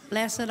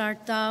 Blessed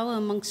art thou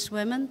amongst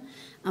women,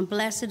 and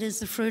blessed is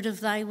the fruit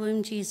of thy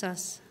womb,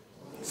 Jesus.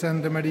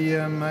 Santa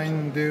Maria, Mãe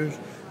de Deus,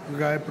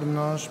 rogai por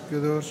nós,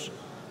 pecadores,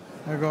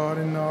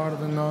 agora e na hora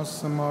da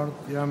nossa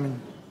morte. Amém.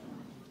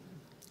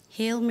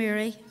 Hail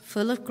Mary,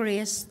 full of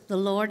grace, the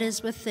Lord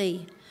is with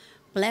thee.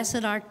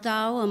 Blessed art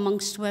thou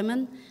amongst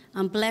women,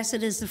 and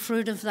blessed is the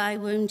fruit of thy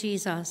womb,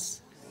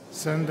 Jesus.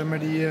 Santa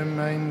Maria,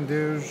 Mãe de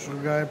Deus,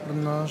 rogai por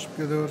nós,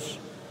 pecadores,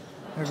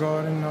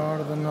 agora e na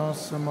hora da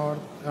nossa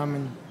morte.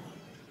 Amém.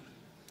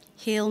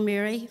 Hail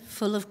Mary,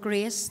 full of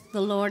grace,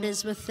 the Lord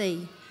is with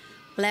thee.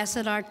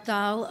 Blessed art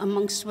thou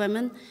amongst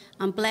women,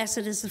 and blessed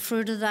is the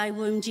fruit of thy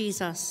womb,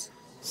 Jesus.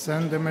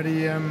 Santa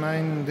Maria,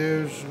 Mãe de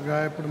Deus,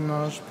 rogai por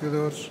nós,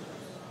 pecadores,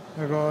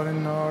 agora e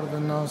na hora da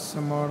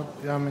nossa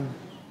morte. Amém.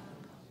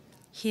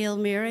 Hail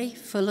Mary,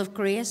 full of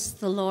grace,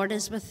 the Lord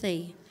is with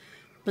thee.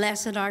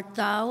 Blessed art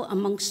thou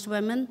amongst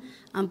women,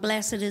 and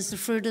blessed is the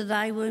fruit of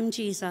thy womb,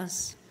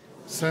 Jesus.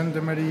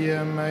 Santa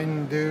Maria, Mãe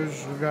de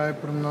Deus, rogai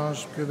por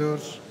nós,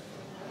 pecadores,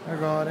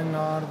 agora e na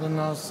hora da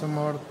nossa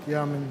morte.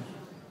 Amém.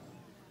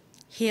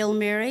 Hail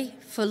Mary,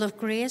 full of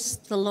grace,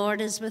 the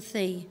Lord is with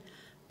thee.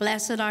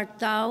 Blessed art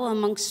thou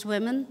amongst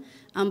women,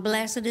 and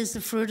blessed is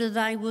the fruit of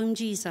thy womb,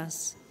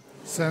 Jesus.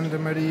 Santa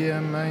Maria,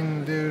 Mãe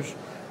de Deus,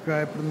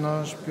 rogai por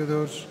nós,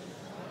 pecadores,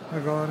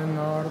 agora e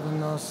na hora da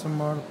nossa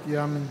morte.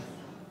 Amém.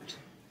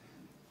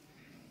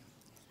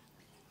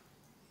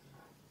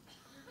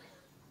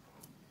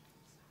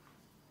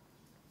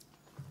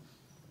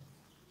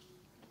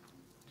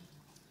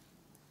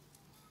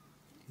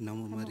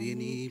 Namo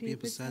Marini, pia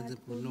passada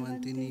por no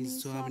antini,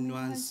 suave no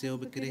anseu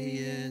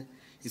becreia,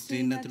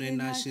 estrina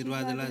trena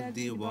shirwada la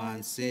dio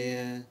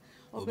ansea,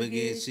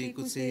 obegeshi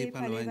kuse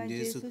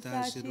palwanje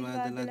sutta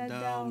shirwada la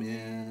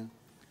daume.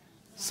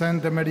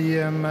 Santa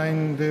Maria,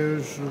 Mãe de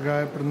Deus,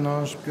 rogai por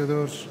nós,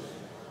 pecadores,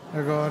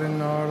 agora e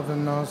na hora da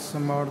nossa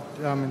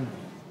morte. Amém.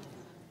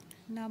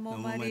 Namo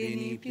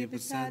Marini, pia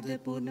passada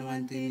por no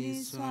antini,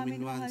 suave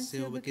no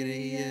anseu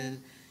becreia,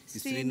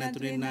 estrina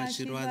trena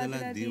shirwada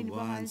la dio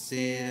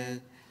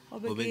ansea,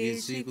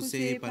 obegeshi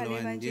kuse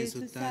palwanje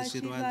sutta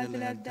shirwada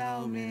la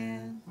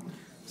daume.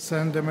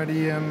 Santa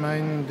Maria,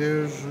 Mãe de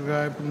Deus,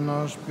 rogai por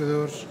nós,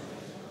 pecadores,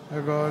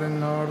 agora e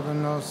na hora da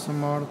nossa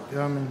morte.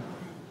 Amém.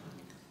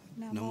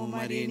 Namo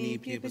Marini,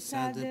 pia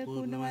passada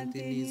por no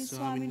antini,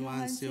 suami no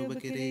anseu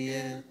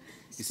becreia,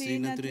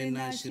 estrina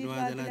trena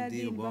shirwada la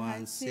dio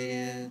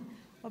ansea,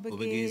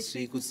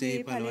 obegeshi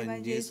kuse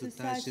palwanje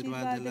sutta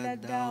shirwada la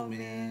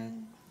daume.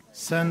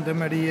 Santa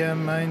Maria,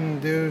 Mãe de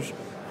Deus,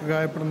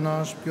 rogai por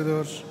nós,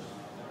 pecadores,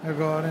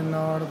 agora e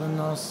na hora da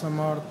nossa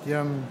morte.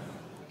 Amém.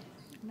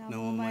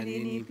 Namo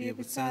Marini, pia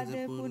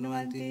passada por no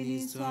antini,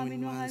 suami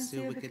no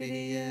anseu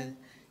becreia,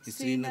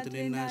 estrina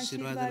trena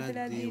shirwada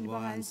la dio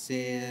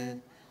ansea,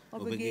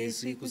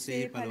 obegeshi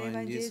kuse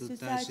palwanje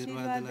sutta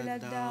shirwada la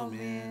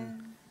daume.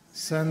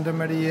 Santa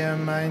Maria,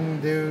 Mãe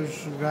de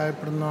Deus, rogai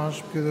por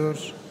nós,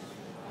 pecadores,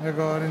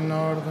 agora e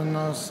na hora da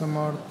nossa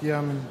morte.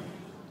 Amém.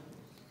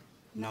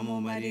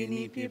 Namo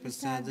Marini, pia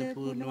passada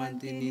por no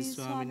antini,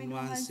 suami no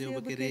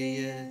anseu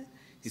becreia,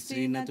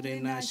 estrina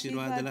trena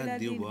shirwada la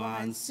dio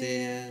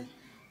ansea,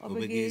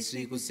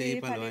 obegeshi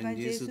kuse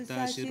palwanje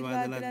sutta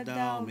shirwada la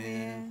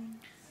daume.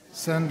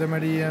 Santa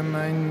Maria,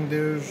 Mãe de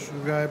Deus,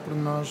 rogai por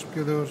nós,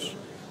 pecadores,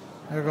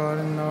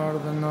 agora e na hora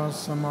da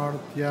nossa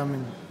morte.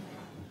 Amém.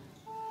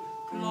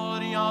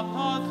 Gloria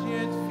Patri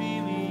et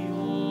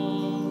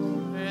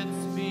Filio et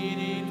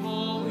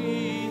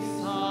Spiritui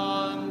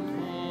Sancto.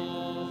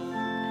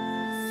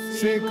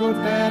 sicut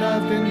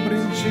erat in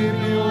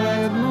principio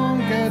et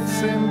nunc et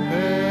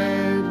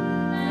semper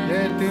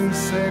et in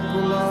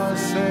saecula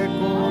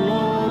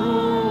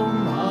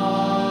saeculorum.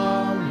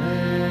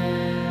 Amém.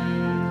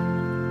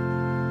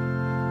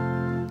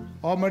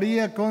 Ó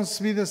Maria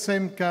concebida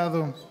sem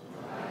pecado,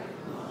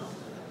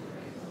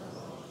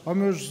 ó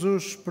meu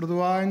Jesus,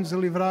 perdoai-nos e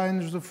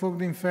livrai-nos do fogo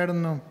do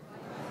inferno.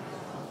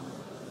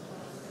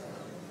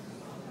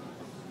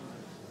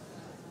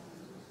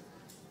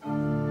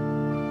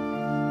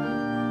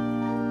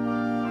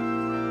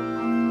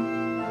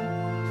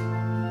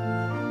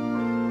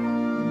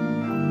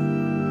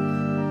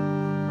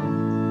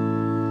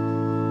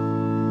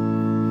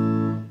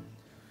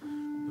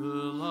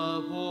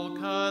 Pela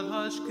boca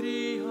das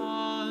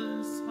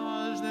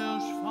crianças,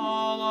 Deus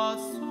fala a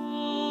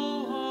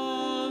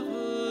sua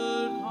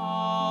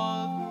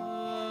verdade.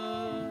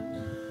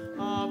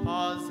 A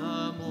paz,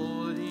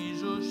 amor e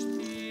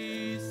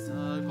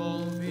justiça,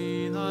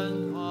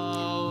 convidando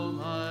a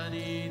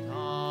humanidade.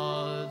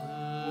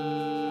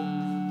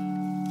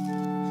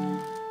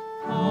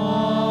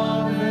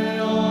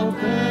 Ave, o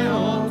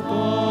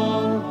Theotokos,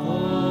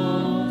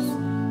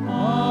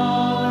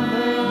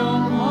 Ave,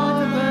 o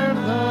Mater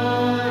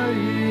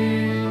Dei,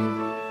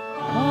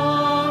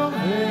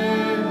 Ave,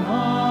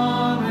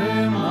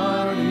 Ave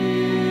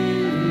Maria,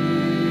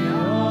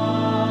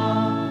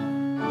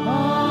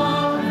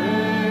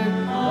 Ave,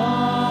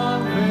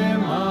 Ave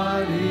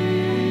Maria.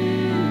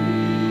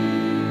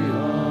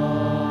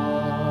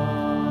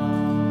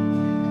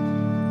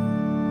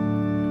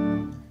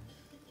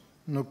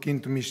 No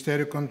quinto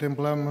mistério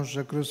contemplamos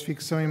a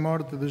crucifixão e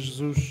morte de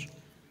Jesus.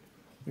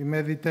 We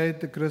meditate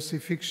the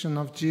crucifixion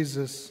of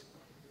Jesus.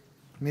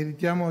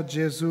 Meditiamo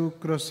Gesù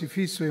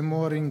crocifisso e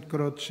mort in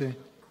croce.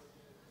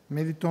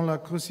 Méditons la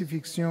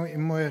crucifixion et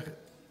mort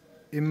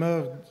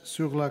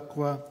sur la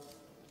croix.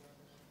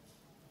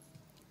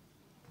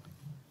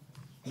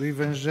 De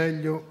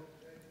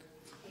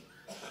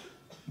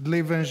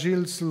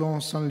l'Évangile selon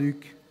Saint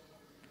Luc.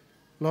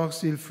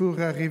 Lorsqu'ils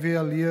furent arrivés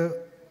à lieu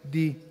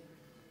dit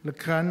le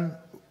crâne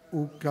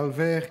au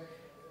calvaire,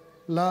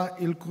 là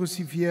ils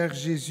crucifièrent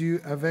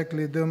Jésus avec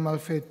les deux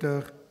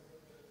malfaiteurs,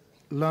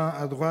 l'un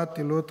à droite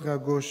et l'autre à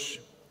gauche.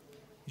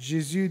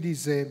 Jésus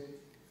disait,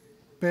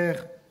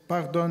 Père,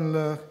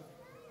 pardonne-leur,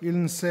 ils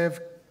ne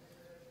savent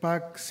pas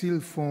ce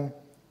qu'ils font.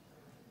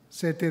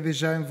 C'était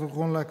déjà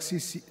environ la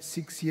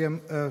 6e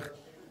heure,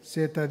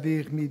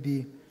 c'est-à-dire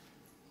midi.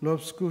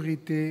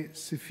 L'obscurité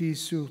se fit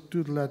sur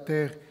toute la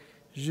terre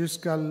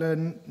jusqu'à la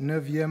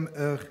 9e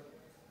heure,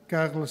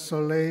 car le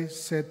soleil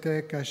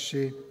s'était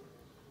caché.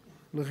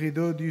 Le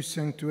rideau du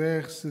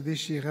sanctuaire se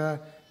déchira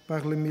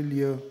par le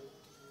milieu.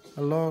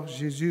 Alors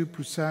Jésus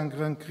poussa un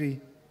grand cri.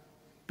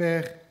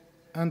 Père,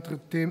 entre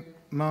tes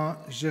mains,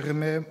 je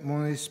remets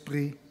mon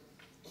esprit.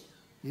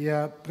 Et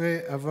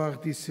après avoir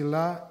dit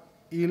cela,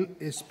 il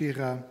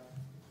expira.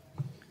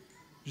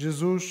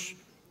 Jesus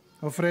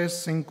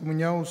oferece em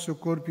comunhão o seu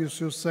corpo e o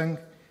seu sangue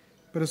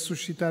para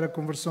suscitar a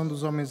conversão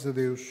dos homens a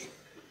Deus.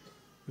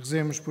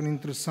 Rezemos por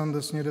intercessão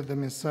da Senhora da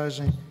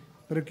Mensagem,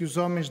 para que os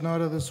homens, na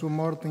hora da sua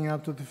morte, em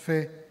ato de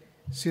fé,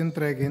 se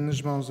entreguem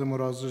nas mãos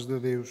amorosas de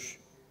Deus.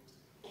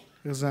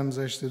 Rezamos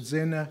esta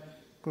dezena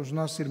com os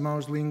nossos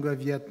irmãos de língua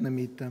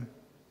vietnamita.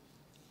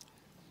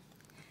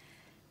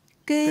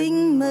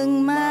 Kính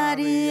mừng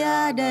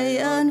Maria đầy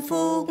ơn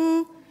phúc,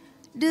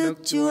 Đức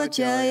Chúa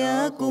Trời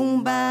ở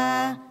cùng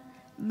bà.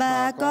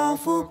 Bà có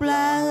phúc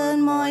lạ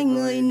hơn mọi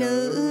người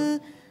nữ,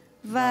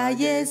 và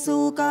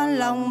Giêsu con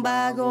lòng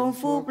bà gồm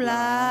phúc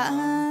lạ.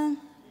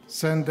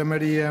 Santa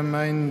Maria,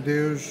 Mãe de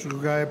Deus,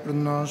 rogai por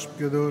nós,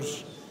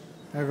 pecadores,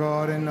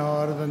 agora e na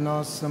hora da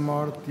nossa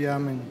morte.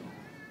 Amém.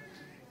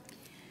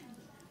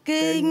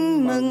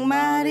 Kính mừng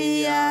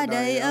Maria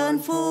đầy ơn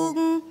phúc,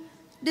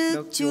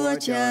 Đức Chúa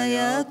Trời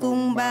ở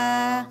cùng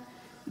bà.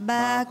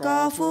 Bà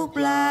có phúc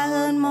lạ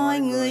hơn mọi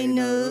người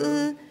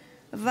nữ,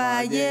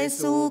 và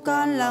Giêsu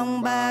con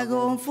lòng bà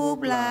gồm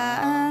phúc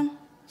lạ.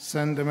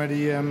 Santa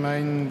Maria,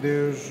 Mãe de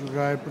Deus,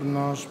 rogai por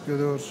nós,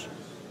 pecadores,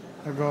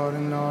 agora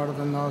e na hora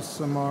da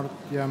nossa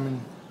morte. Amém.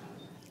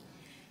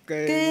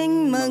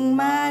 Kính mừng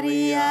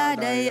Maria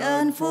đầy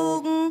ơn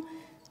phúc,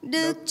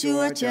 Đức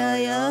Chúa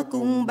Trời ở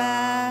cùng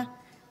bà.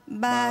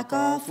 Bà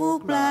có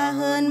phúc lạ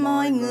hơn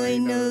mọi người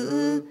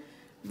nữ,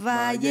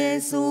 và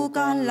Giêsu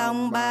con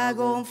lòng bà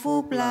gồm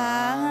phúc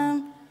lạ.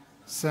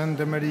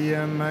 Santa Maria,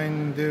 Mãe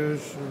de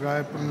Deus,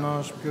 rogai por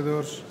nós,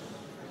 pecadores,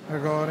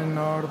 agora e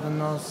na hora da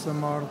nossa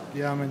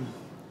morte. Amém.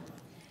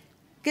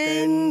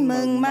 Kính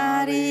mừng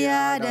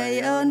Maria đầy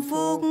ơn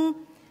phúc,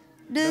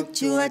 Đức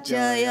Chúa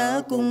Trời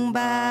ở cùng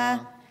bà.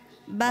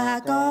 Bà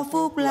có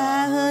phúc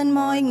lạ hơn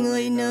mọi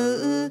người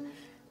nữ,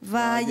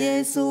 và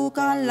Giêsu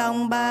con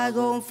lòng bà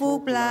gồm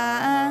phúc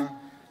lạ.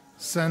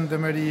 Santa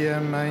Maria,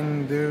 Mãe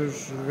de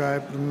Deus, rogai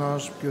por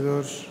nós,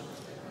 pecadores,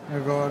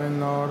 agora e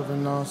na hora da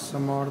nossa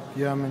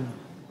morte. Amém.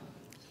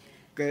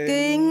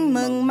 Kính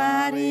mừng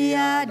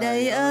Maria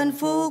đầy ơn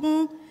phúc,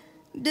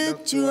 Đức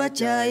Chúa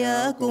Trời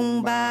ở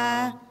cùng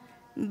bà.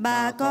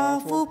 Bà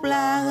có phúc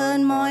lạ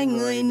hơn mọi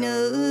người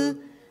nữ,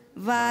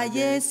 và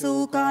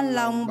Giêsu con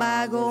lòng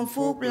bà gồm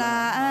phúc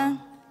lạ.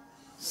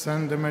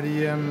 Santa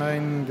Maria, Mãe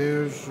de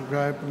Deus,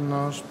 rogai por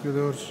nós,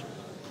 pecadores,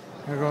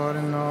 agora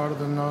e na hora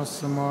da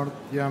nossa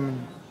morte. Amém.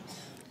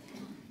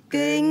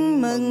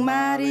 Kính mừng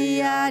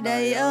Maria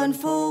đầy ơn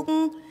phúc,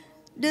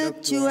 Đức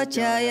Chúa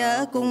Trời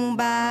ở cùng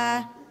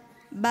bà.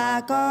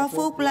 Bà có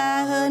phúc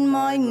lạ hơn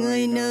mọi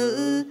người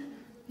nữ,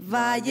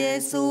 và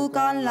Giêsu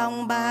con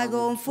lòng bà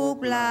gồm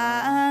phúc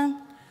lạ.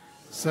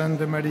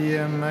 Santa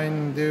Maria, Mãe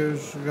de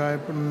Deus, rogai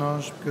por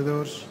nós,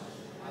 pecadores,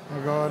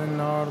 agora e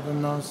na hora da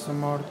nossa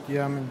morte.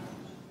 Amém.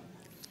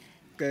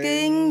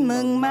 Kính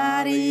mừng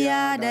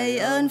Maria đầy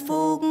ơn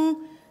phúc,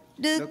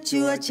 Đức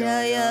Chúa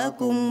Trời ở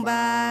cùng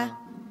bà.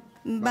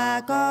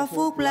 Bà có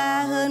phúc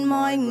lạ hơn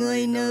mọi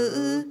người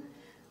nữ,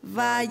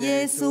 và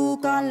Giêsu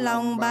con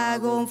lòng bà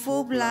gồm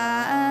phúc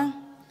lạ.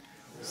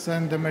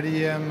 Santa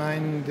Maria, Mãe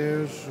de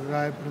Deus,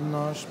 rogai por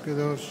nós,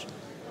 pecadores,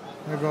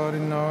 agora e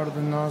na hora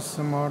da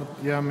nossa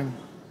morte. Amém.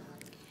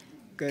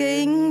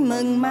 Kính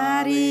mừng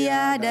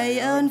Maria đầy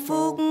ơn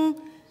phúc,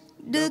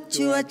 Đức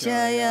Chúa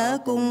Trời ở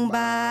cùng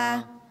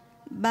bà.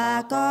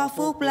 Bà có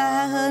phúc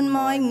lạ hơn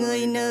mọi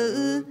người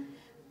nữ,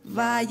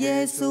 và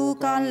Giêsu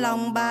con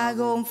lòng bà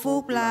gồm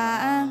phúc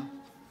lạ.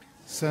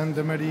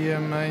 Santa Maria,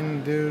 Mãe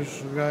de Deus,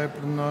 rogai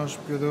por nós,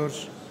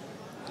 pecadores,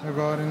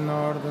 agora e na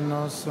hora da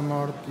nossa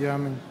morte.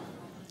 Amém.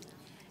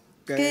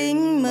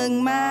 Kính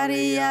mừng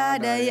Maria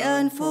đầy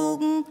ơn phúc,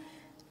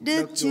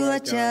 Đức Chúa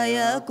Trời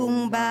ở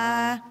cùng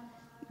bà.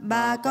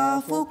 Bà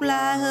có phúc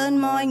lạ hơn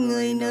mọi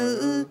người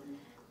nữ,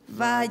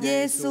 và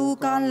Giêsu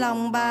con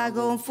lòng bà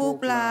gồm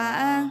phúc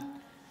lạ.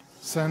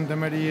 Santa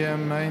Maria,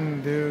 Mãe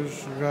de Deus,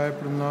 rogai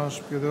por nós,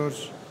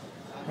 pecadores,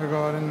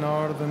 agora e na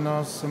hora da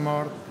nossa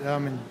morte.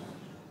 Amém.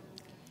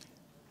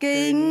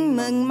 Kính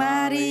mừng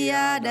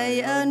Maria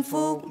đầy ơn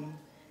phúc,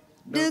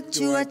 Đức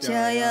Chúa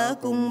Trời ở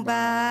cùng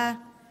bà.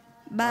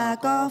 Bà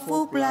có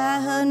phúc lạ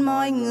hơn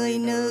mọi người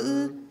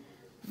nữ,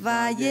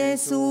 và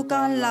Giêsu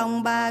con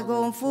lòng bà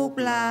gồm phúc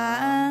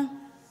lạ.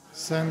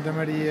 Santa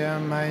Maria,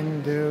 Mãe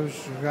de Deus,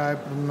 rogai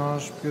por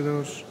nós,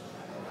 pecadores,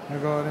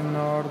 agora e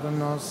na hora da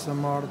nossa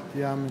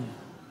morte. Amém.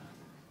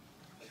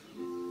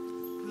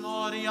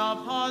 Gloria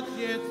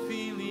Patri et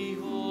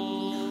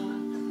Filio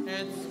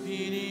et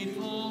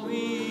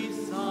Spiritui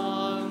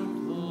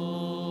Sancto.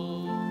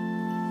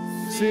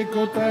 Sic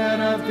ut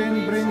erat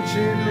in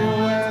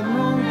principio et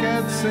nunc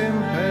et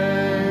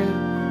semper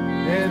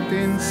et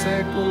in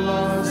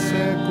saecula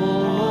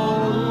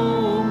saeculorum.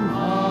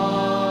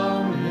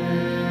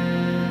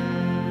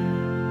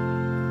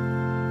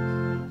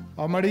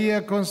 Ó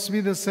Maria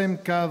concebida sem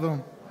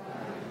pecado,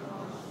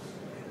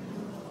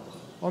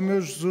 ó meu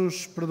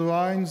Jesus,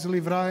 perdoai-nos e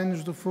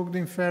livrai-nos do fogo do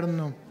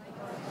inferno.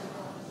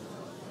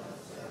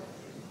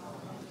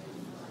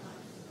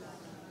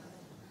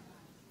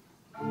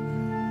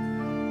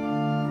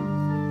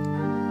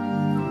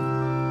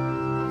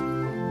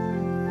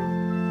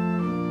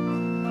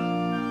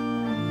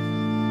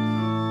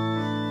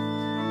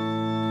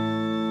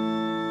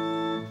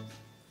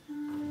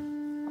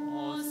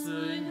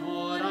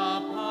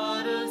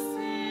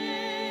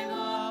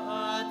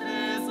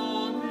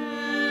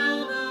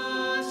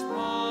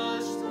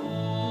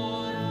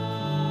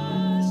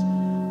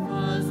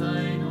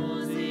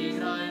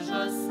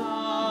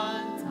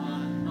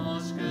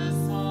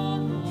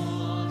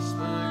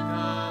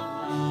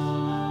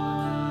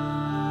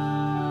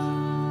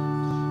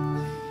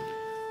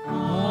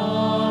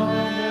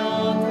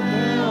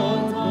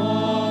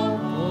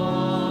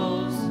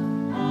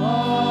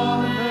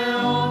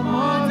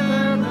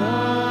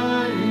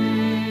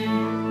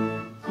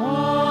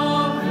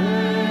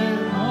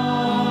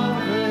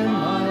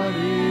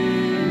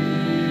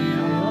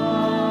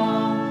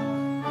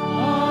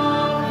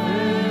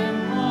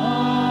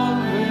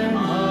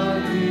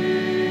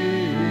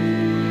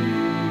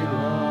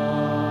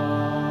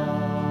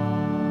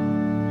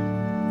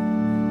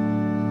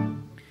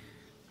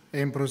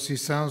 Em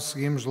procissão,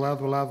 seguimos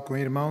lado a lado com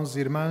irmãos e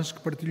irmãs que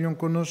partilham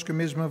connosco a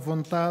mesma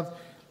vontade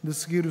de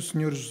seguir o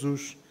Senhor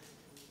Jesus.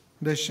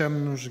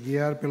 Deixamo-nos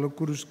guiar pela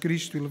cruz de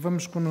Cristo e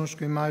levamos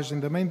connosco a imagem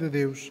da Mãe de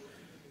Deus,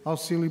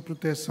 auxílio e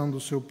proteção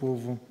do seu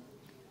povo.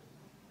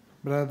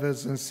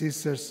 Brothers and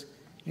sisters,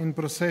 in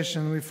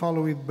procession we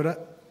follow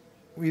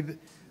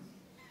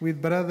with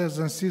brothers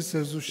and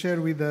sisters who share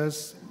with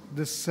us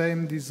the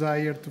same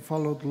desire to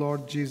follow the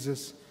Lord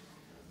Jesus.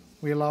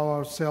 We allow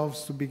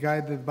ourselves to be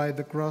guided by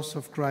the cross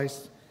of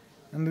Christ,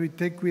 and we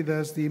take with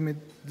us the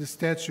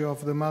statue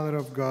of the Mother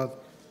of God,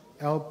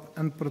 help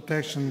and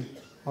protection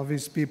of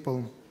His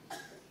people.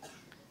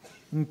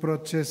 In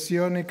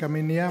processione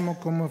camminiamo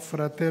come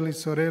fratelli e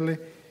sorelle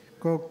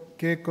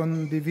che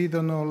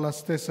condividono la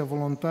stessa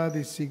volontà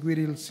di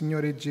seguire il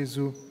Signore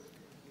Gesù.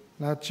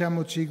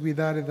 Lasciamoci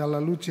guidare dalla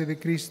luce di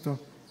Cristo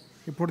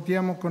e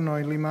portiamo con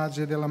noi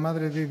l'immagine della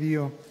Madre di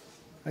Dio,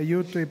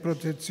 aiuto e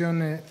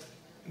protezione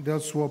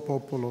del suo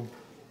popolo.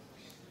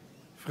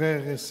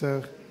 Frères et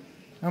sœurs,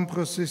 en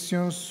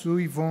procession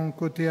suivons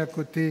côté à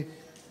côté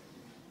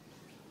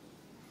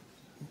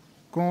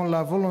con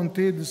la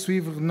volonté de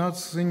suivre notre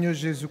Seigneur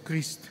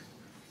Jésus-Christ.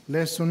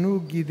 Laissons-nous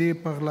guider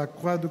par la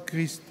croix de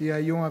Christ et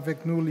ayons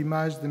avec nous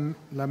l'image de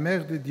la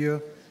Mère de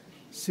Dieu,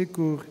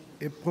 secours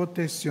et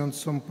proteção de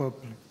son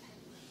peuple.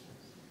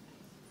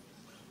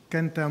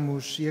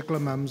 Cantamos e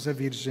aclamamos a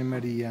Virgem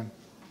Maria.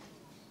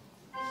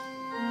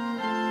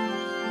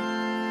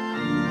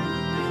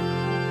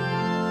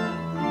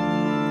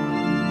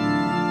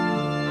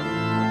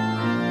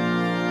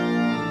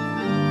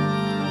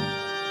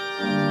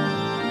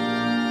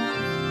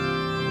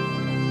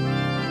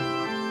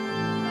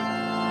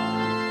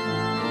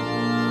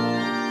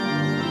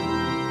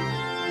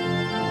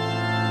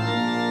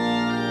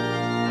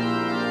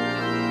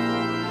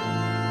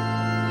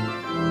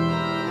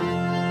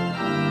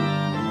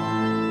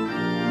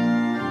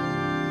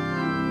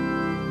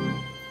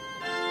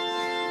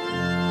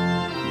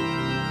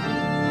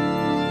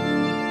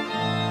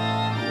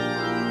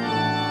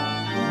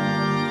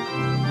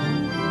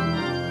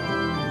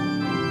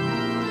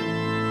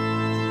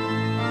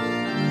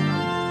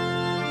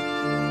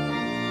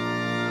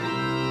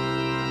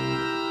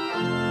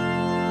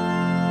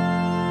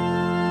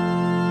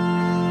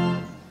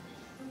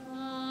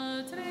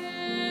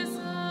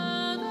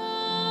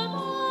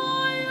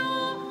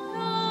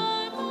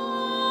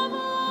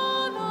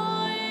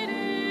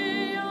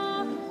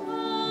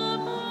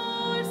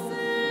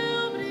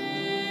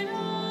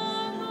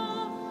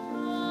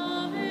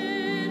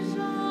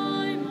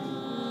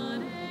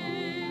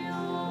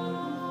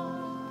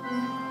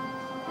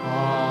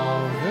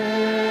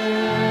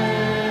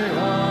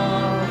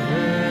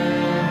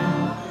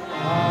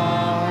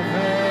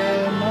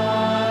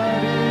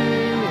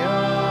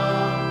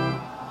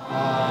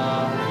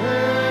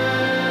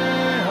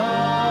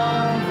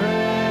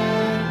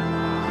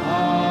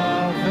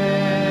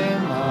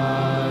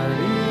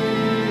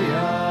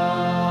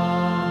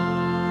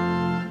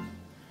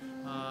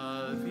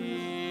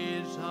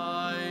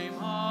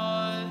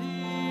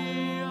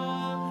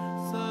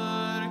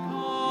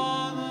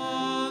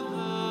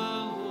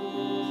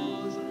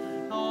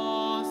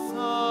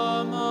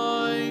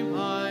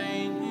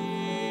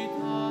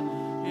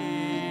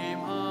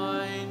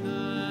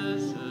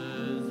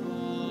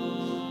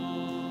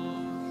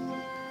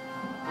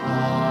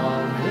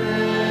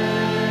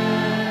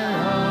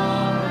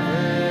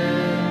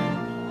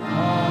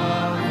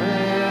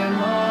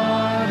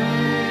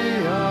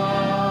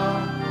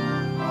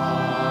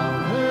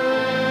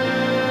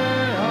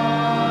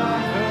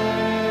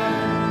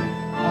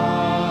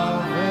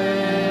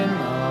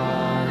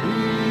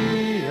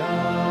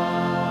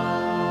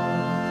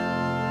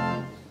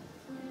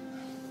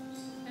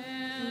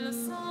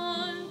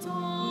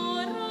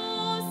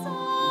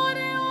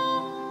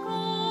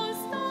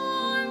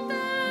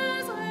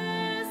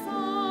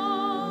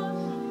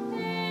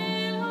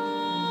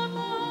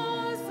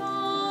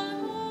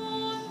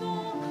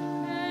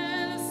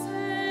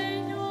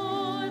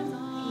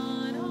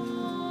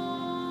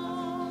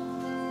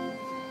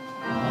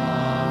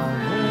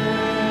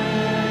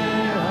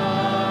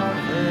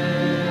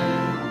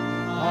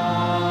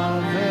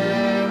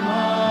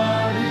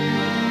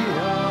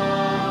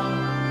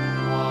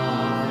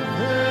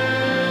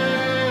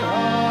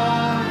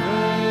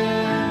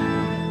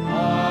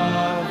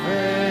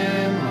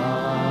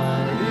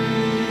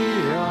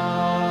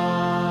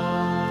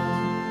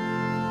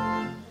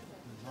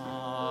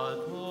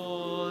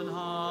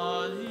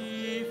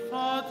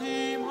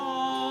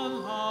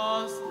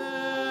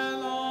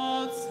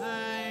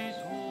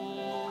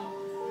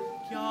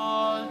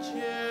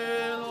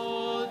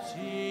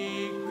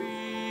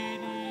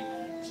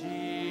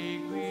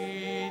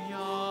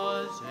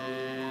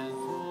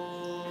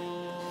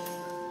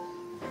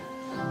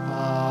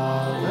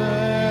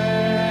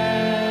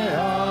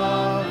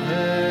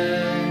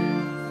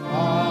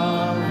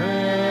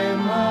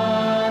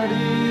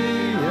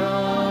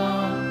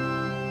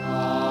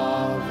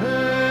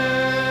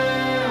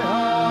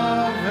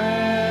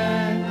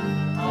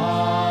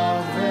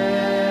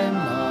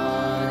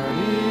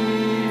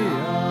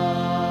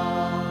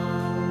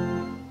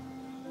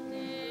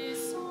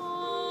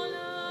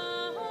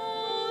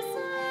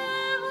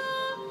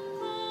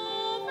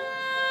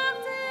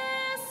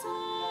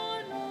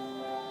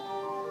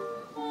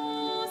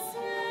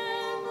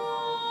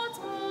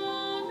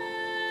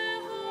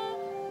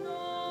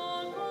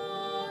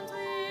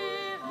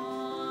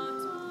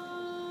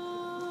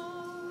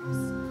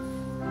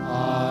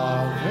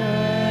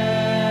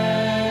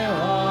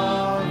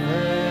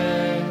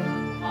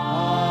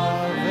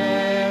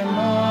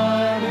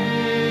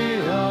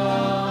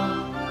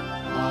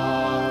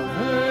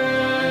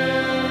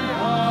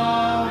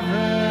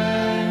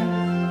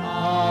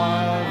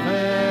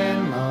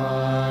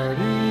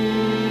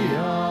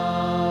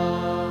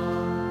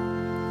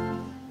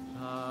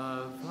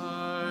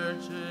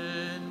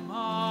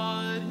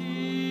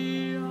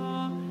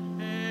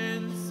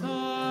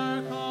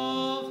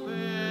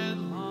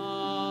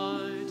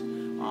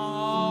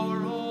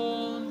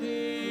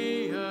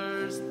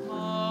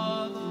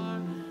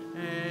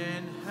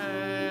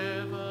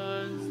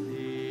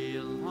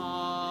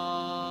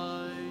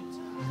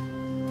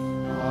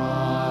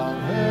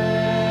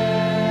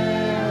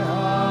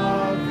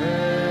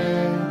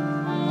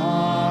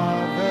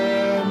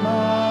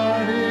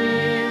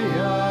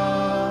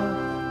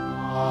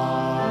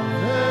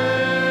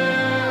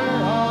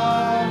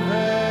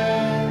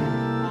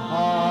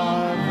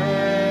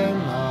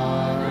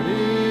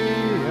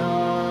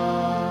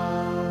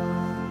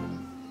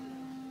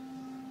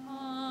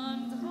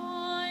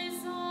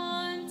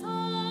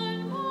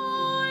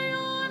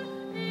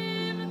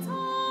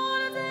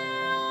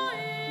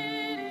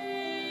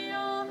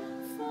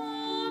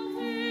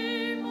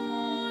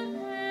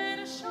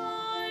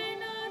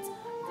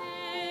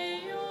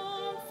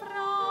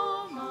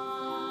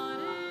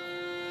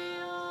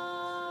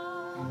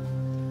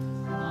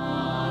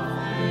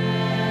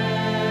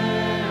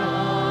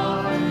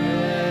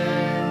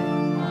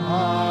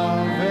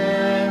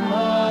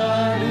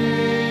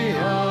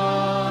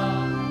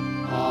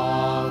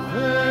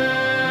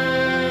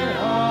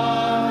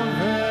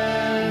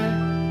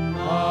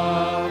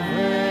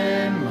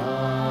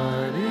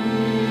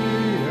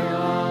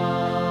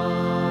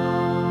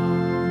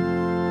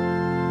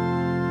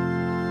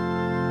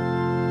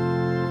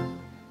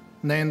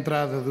 Na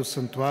entrada do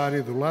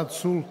santuário, do lado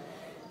sul,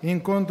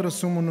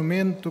 encontra-se um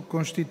monumento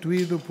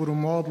constituído por um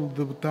módulo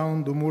de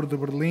betão do Muro de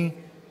Berlim,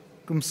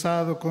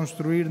 começado a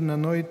construir na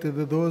noite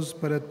de 12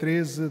 para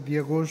 13 de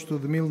agosto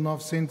de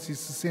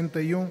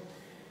 1961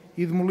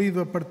 e demolido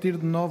a partir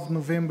de 9 de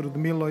novembro de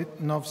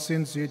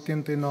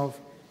 1989.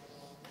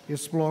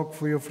 Esse bloco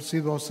foi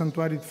oferecido ao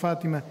Santuário de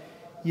Fátima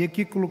e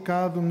aqui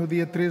colocado no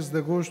dia 13 de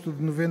agosto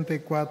de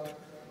 94,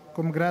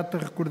 como grata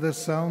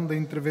recordação da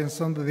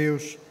intervenção de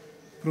Deus,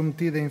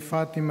 prometida em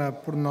Fátima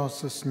por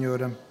Nossa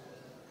Senhora.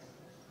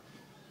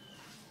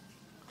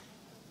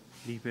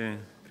 Liebe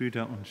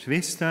Brüder und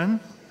Schwestern,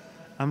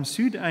 am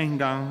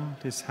Südeingang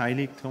des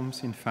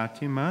Heiligtums in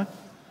Fatima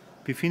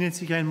befindet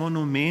sich ein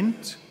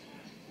Monument,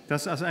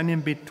 das aus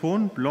einem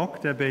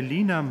Betonblock der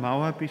Berliner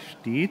Mauer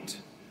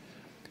besteht,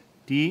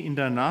 die in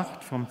der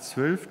Nacht vom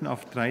 12.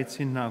 auf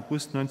 13.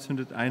 August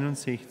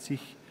 1961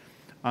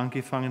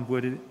 angefangen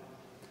wurde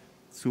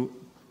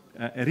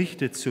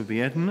errichtet zu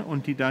werden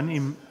und die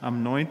dann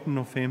am 9.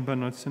 November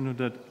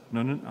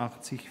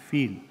 1989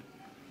 fiel.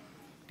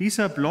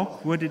 Dieser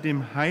Block wurde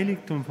dem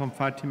Heiligtum von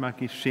Fatima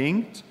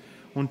geschenkt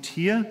und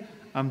hier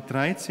am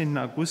 13.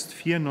 August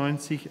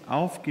 1994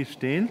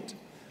 aufgestellt,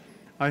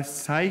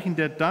 als Zeichen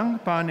der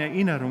dankbaren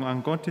Erinnerung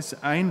an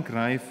Gottes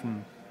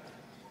Eingreifen,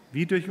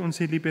 wie durch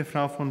unsere liebe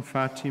Frau von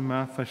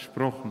Fatima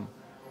versprochen.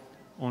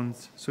 Und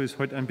so ist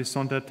heute ein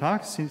besonderer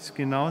Tag, es sind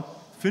genau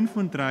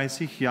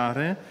 35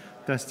 Jahre,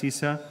 dass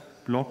dieser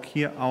Block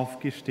hier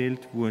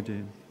aufgestellt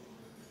wurde.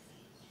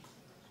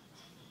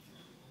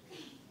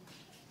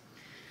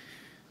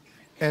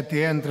 At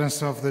the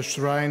entrance of the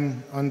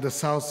shrine on the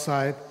south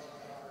side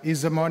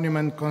is a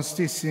monument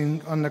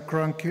consisting on a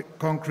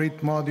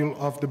concrete module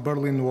of the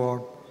Berlin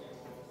Wall.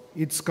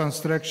 Its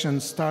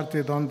construction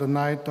started on the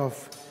night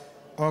of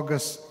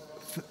August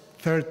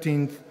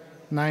 13th,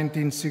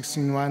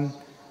 1961,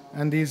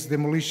 and its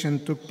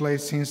demolition took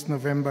place since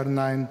November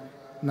 9,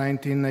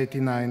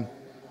 1989.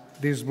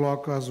 This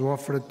block was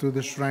offered to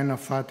the Shrine of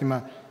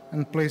Fatima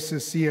and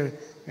places here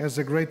as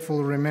a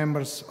grateful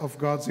remembrance of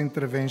God's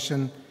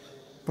intervention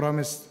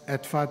promised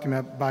at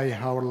Fatima by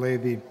Our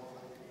Lady.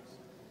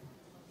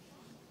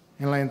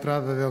 En la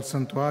entrada del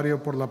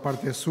santuario, por la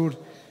parte sur,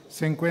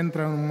 se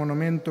encuentra un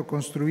monumento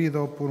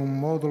construido por un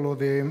módulo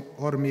de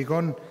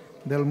hormigón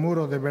del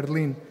muro de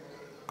Berlín,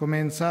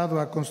 comenzado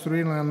a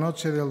construir en la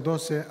noche del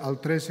 12 al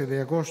 13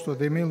 de agosto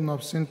de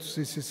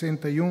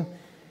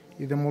 1961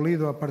 y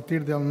demolido a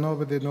partir del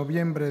 9 de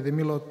noviembre de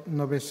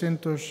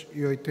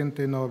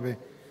 1989.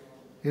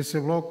 Ese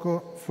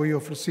bloco fue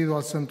ofrecido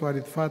al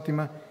Santuario de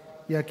Fátima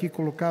y aquí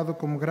colocado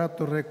como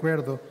grato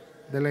recuerdo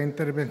de la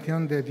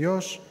intervención de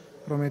Dios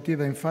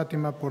prometida en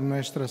Fátima por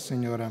Nuestra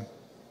Señora.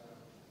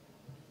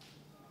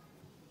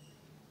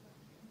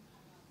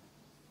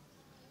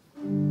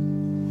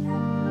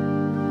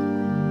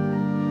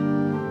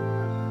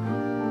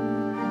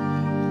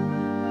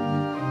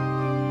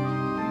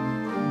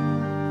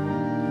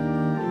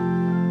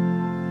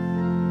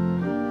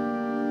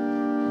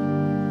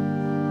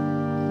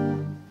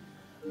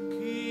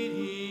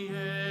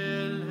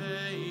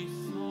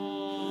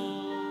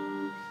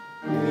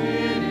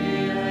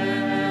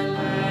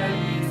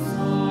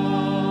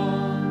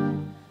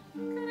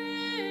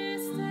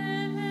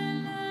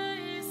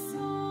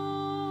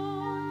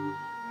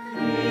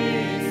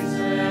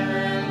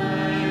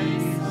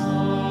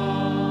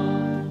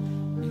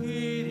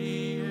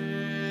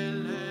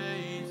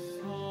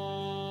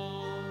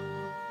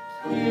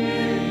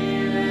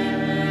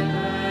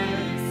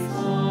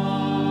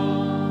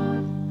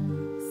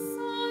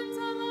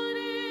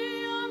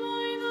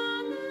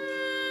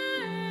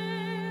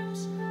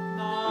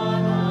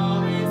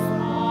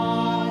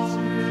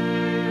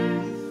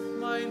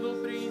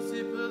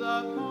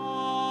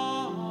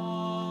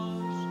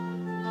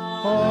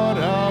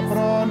 Ora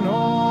pro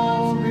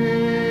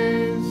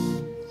nobis.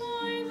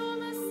 Mãe do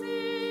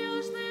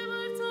Messias,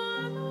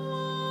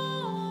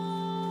 liberta-nos.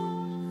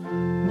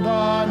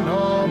 Da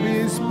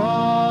nobis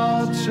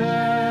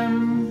pacem.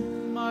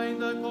 Mãe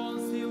da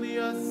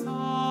conciliação,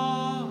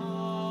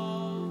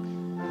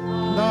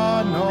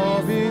 Da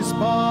nobis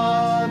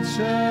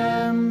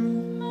pacem.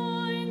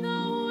 Mãe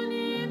da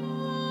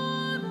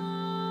unidade.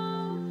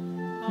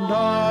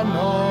 Da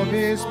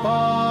nobis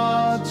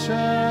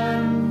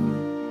pacem.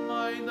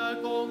 Mãe da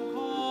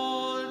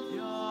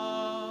concórdia,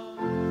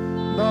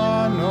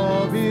 Da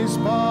nobis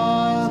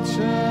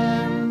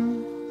pacem.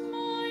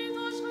 Mãe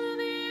dos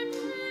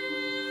redimidos.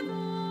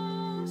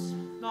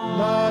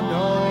 Da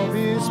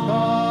nobis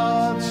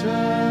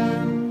pacem.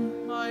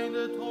 Mãe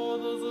de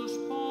todos os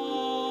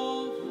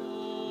povos,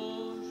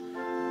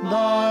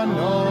 Da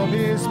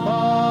nobis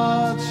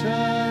pacem.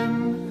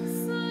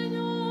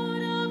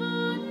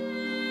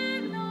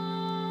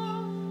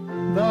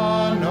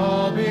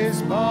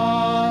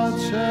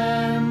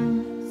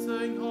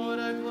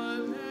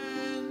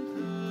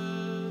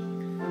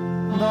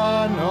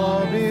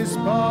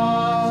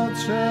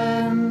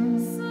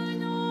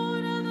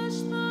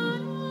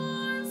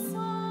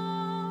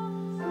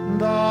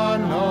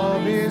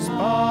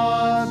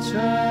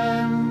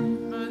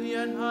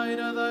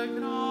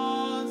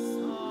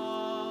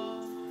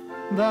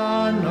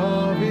 da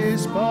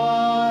nobis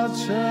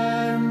pacem,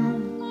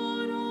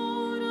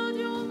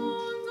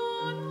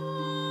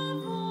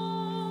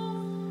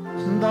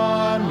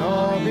 da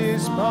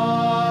nobis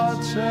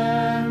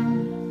pacem,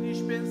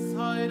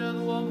 dispensaira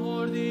do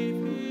amor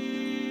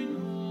divino,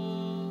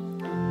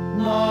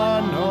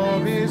 da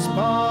nobis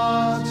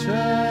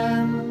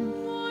pacem,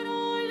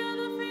 muralha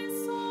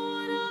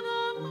defensora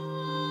da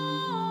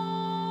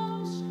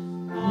paz,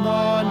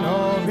 da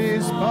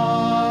nobis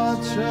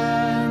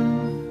pacem,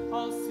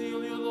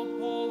 auxílio do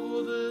povo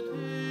de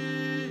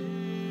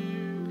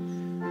Deus,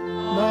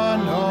 da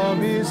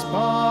nobis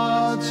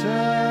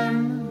pacem,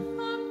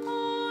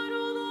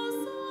 amparo dos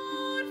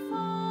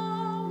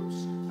órfãos,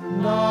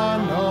 da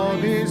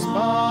nobis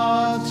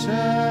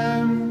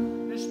pacem,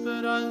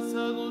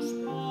 esperança dos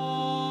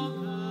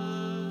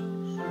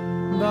pobres,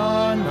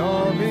 da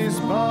nobis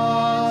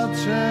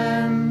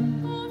pacem,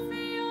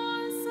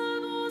 confiança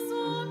dos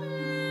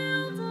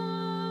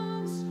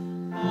humildes,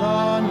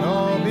 da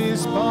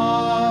nobis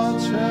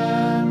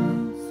pacem,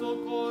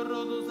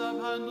 socorro dos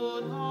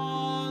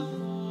abandonados,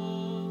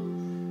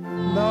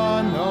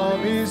 da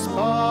nobis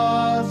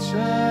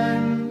pacem,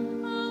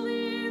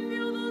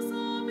 alívio dos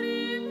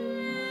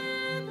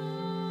oprimidos,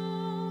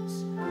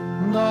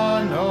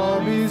 da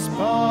nobis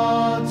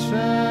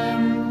pacem,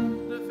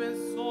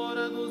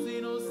 defensora dos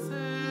inocentes,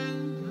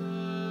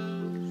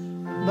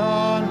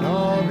 da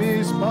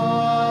nobis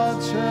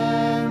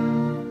pacem,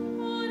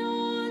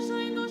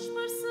 coragem dos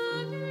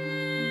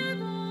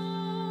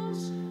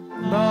perseguidos,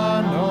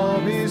 da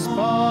nobis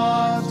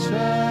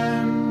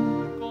pacem,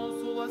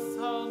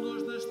 consolação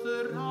dos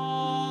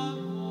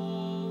desterrados,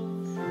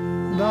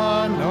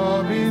 da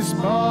nobis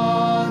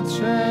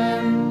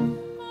pacem,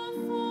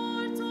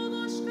 conforto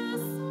dos que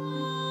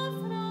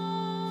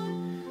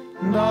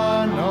sofrem,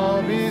 da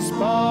nobis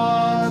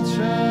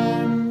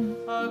pacem,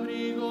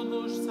 abrigo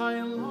dos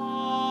sem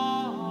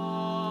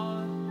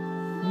lar,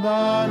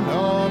 da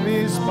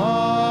nobis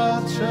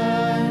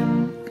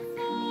pacem,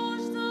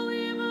 voz da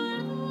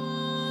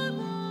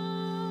liberdade,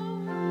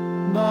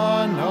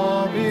 da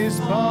nobis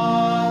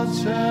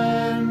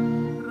pacem,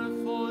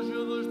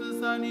 refúgio dos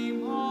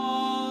desanimados,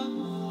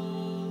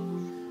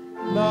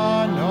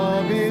 da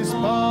nobis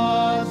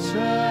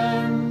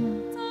pacem,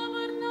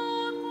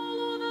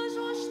 tabernáculo da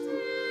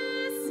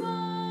justiça,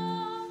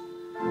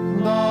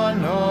 da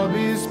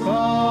nobis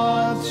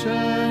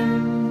pacem,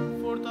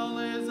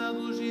 fortaleza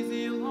dos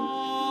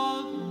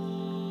exilados,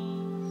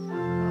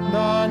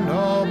 da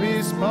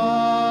nobis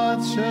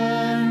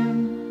pacem,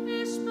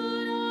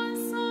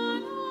 esperança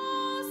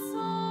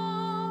nossa,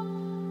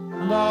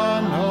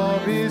 da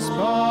nobis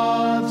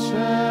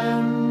pacem,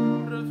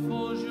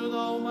 refúgio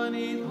da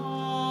humanidade,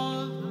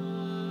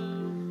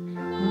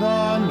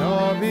 da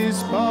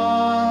nobis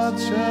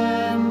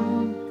pacem,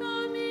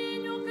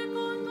 caminho que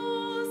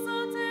conduz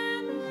até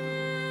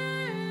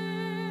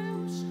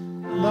Deus,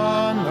 da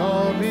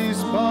nobis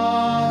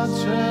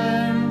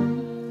pacem,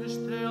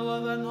 estrela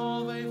da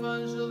nova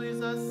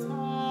evangelização,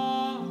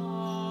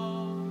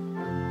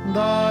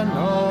 da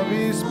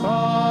nobis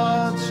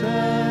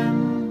pacem,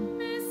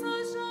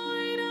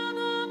 mensageira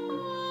da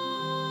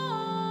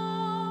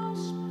paz,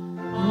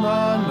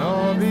 da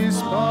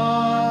nobis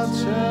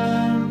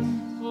pacem,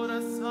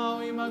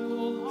 coração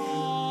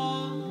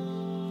imaculado,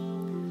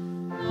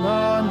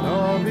 da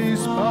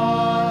nobis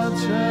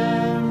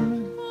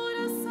pacem,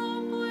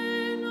 coração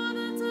pleno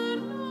de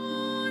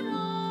ternura,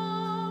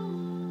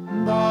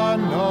 da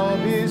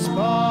nobis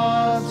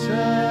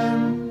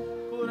pacem,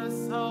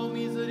 coração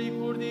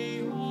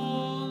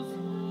misericordioso,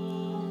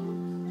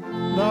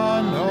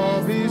 da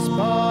nobis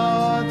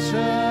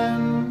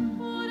pacem,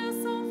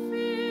 coração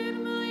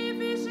firme e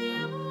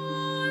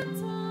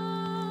vigilante,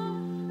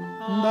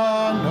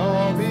 da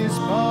nobis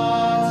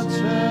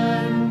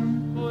pacem,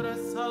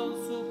 coração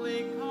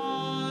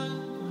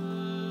suplicante,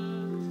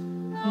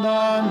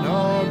 da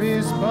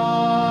nobis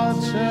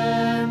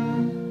pacem,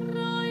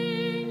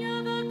 rainha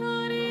da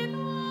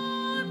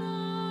caridade,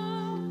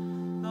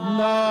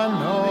 da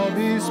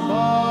nobis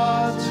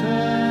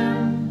pacem,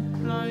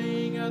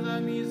 rainha da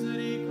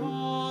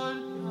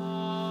misericórdia,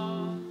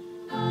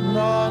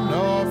 da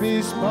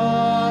nobis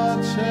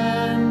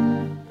pacem,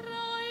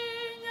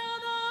 rainha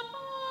da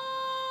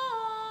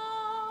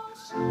paz,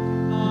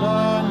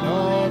 da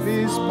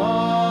nobis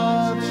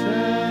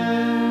pacem,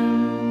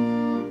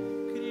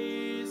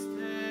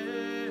 Christe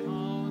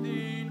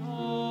audi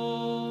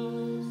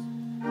nos,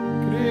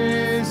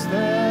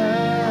 Christe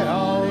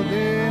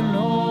audi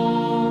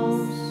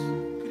nos,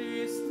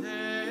 Christe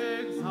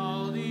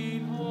exaudi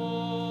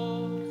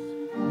nos,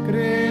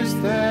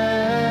 Christe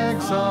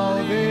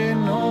exaudi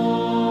nos.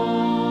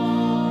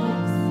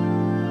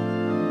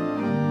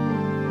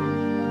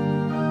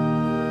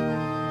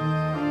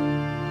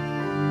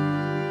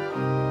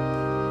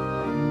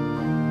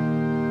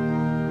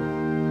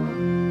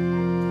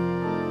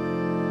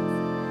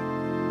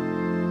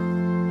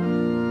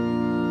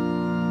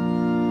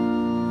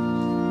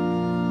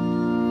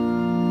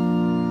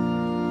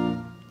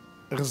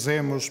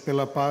 Rezemos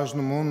pela paz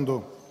no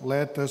mundo.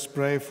 Let us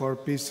pray for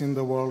peace in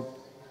the world.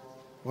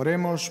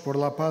 Oremos por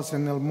la paz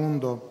en el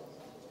mundo.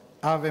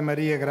 Ave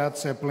Maria,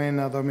 gratia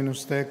plena,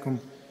 Dominus tecum,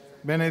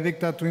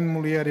 benedicta tu in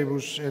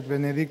mulieribus, et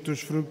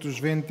benedictus fructus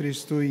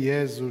ventris tui,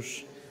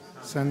 Iesus.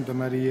 Santa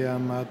Maria,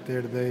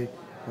 Mater Dei,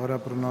 ora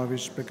pro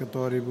nobis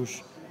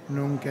peccatoribus,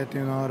 nunc et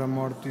in hora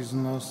mortis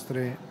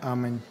nostre.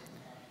 Amém.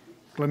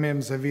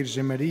 Clamemos a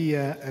Virgem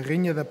Maria, a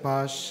Rainha da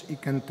Paz, e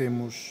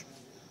cantemos.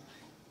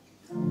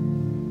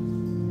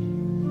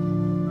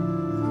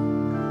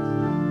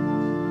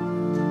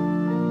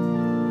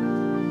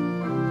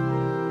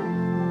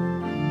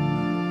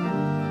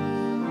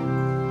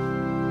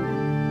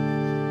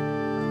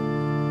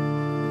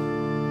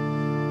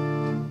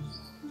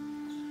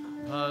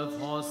 A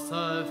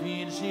vossa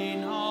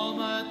virginal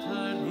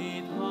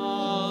maternidade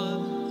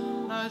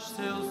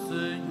nasceu,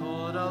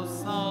 Senhor, ao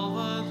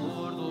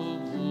Salvador do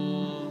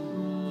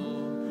mundo,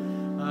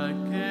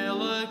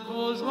 aquele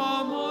cujo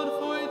amor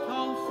foi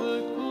tão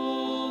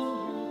fecundo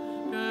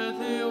que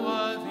deu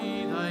a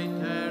vida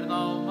eterna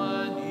à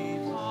humanidade.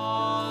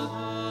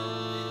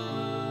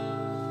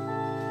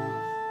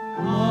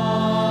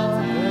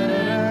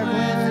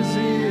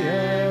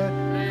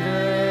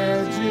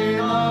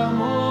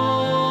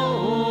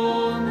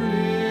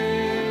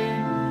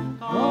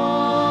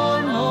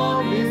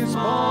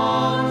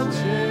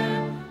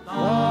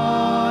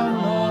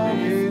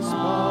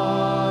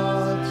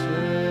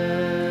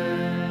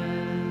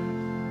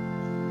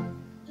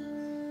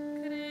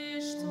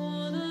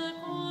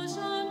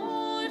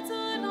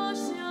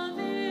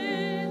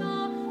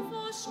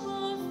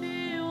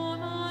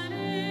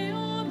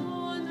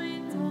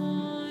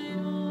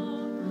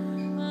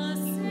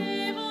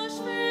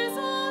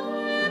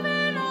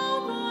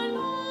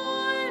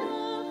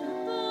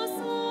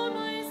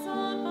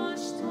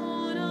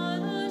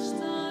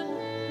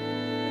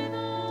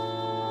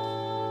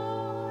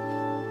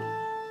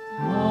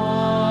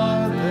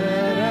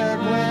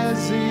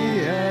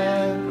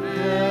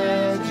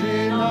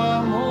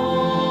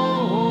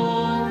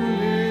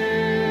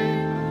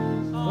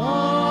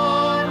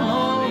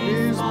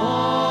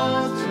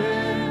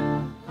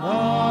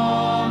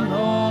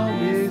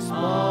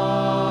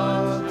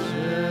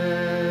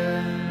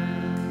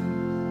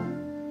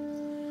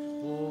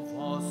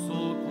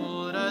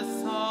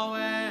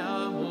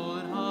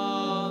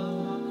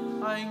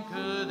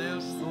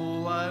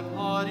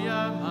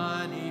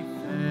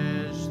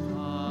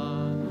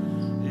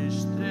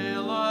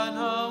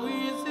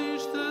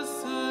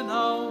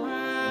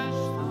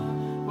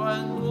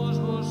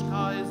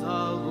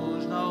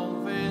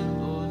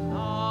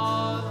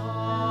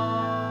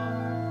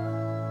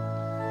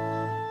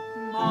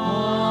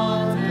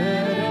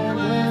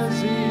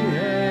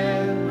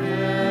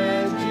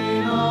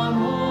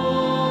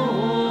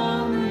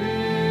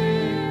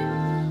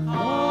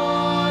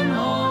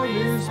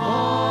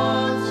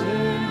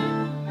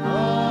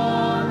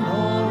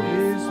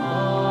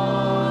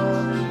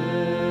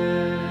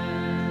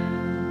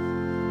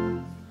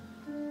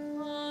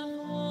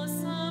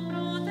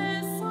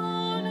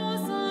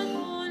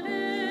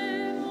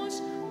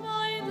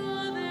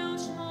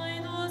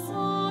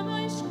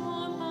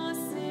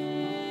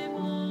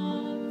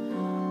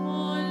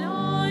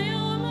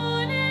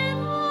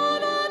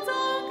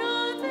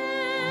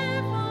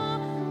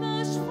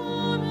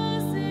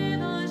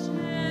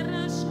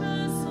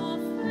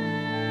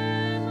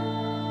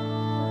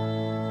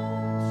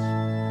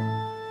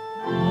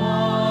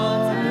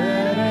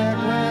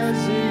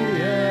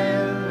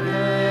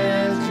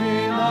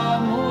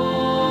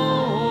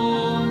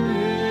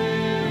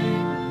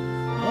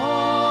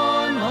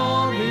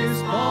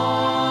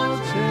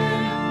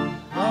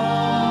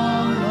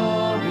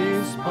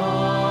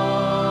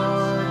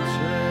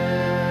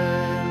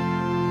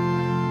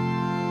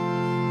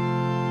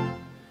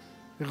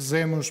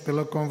 Rezemos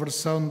pela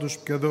conversão dos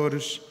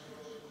pecadores.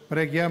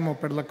 Preghiamo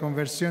per la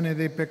conversione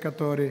dei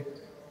peccatori.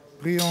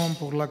 Prions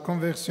pour la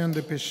conversion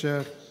des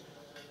pécheurs.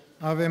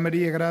 Ave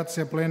Maria,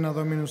 gratia plena,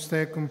 Dominus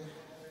tecum,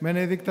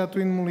 benedicta tu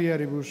in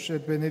mulieribus,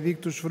 et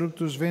benedictus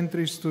fructus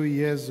ventris tui,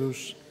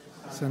 Iesus.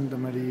 Santa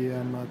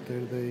Maria,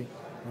 Mater Dei,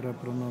 ora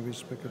pro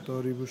nobis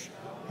peccatoribus,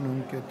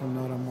 nunc et in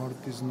hora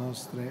mortis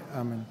nostre.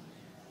 Amém.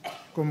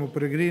 Como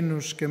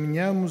peregrinos,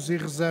 caminhamos e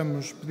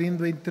rezamos,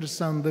 pedindo a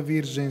intercessão da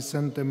Virgem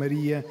Santa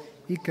Maria,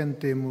 e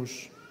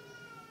cantemos.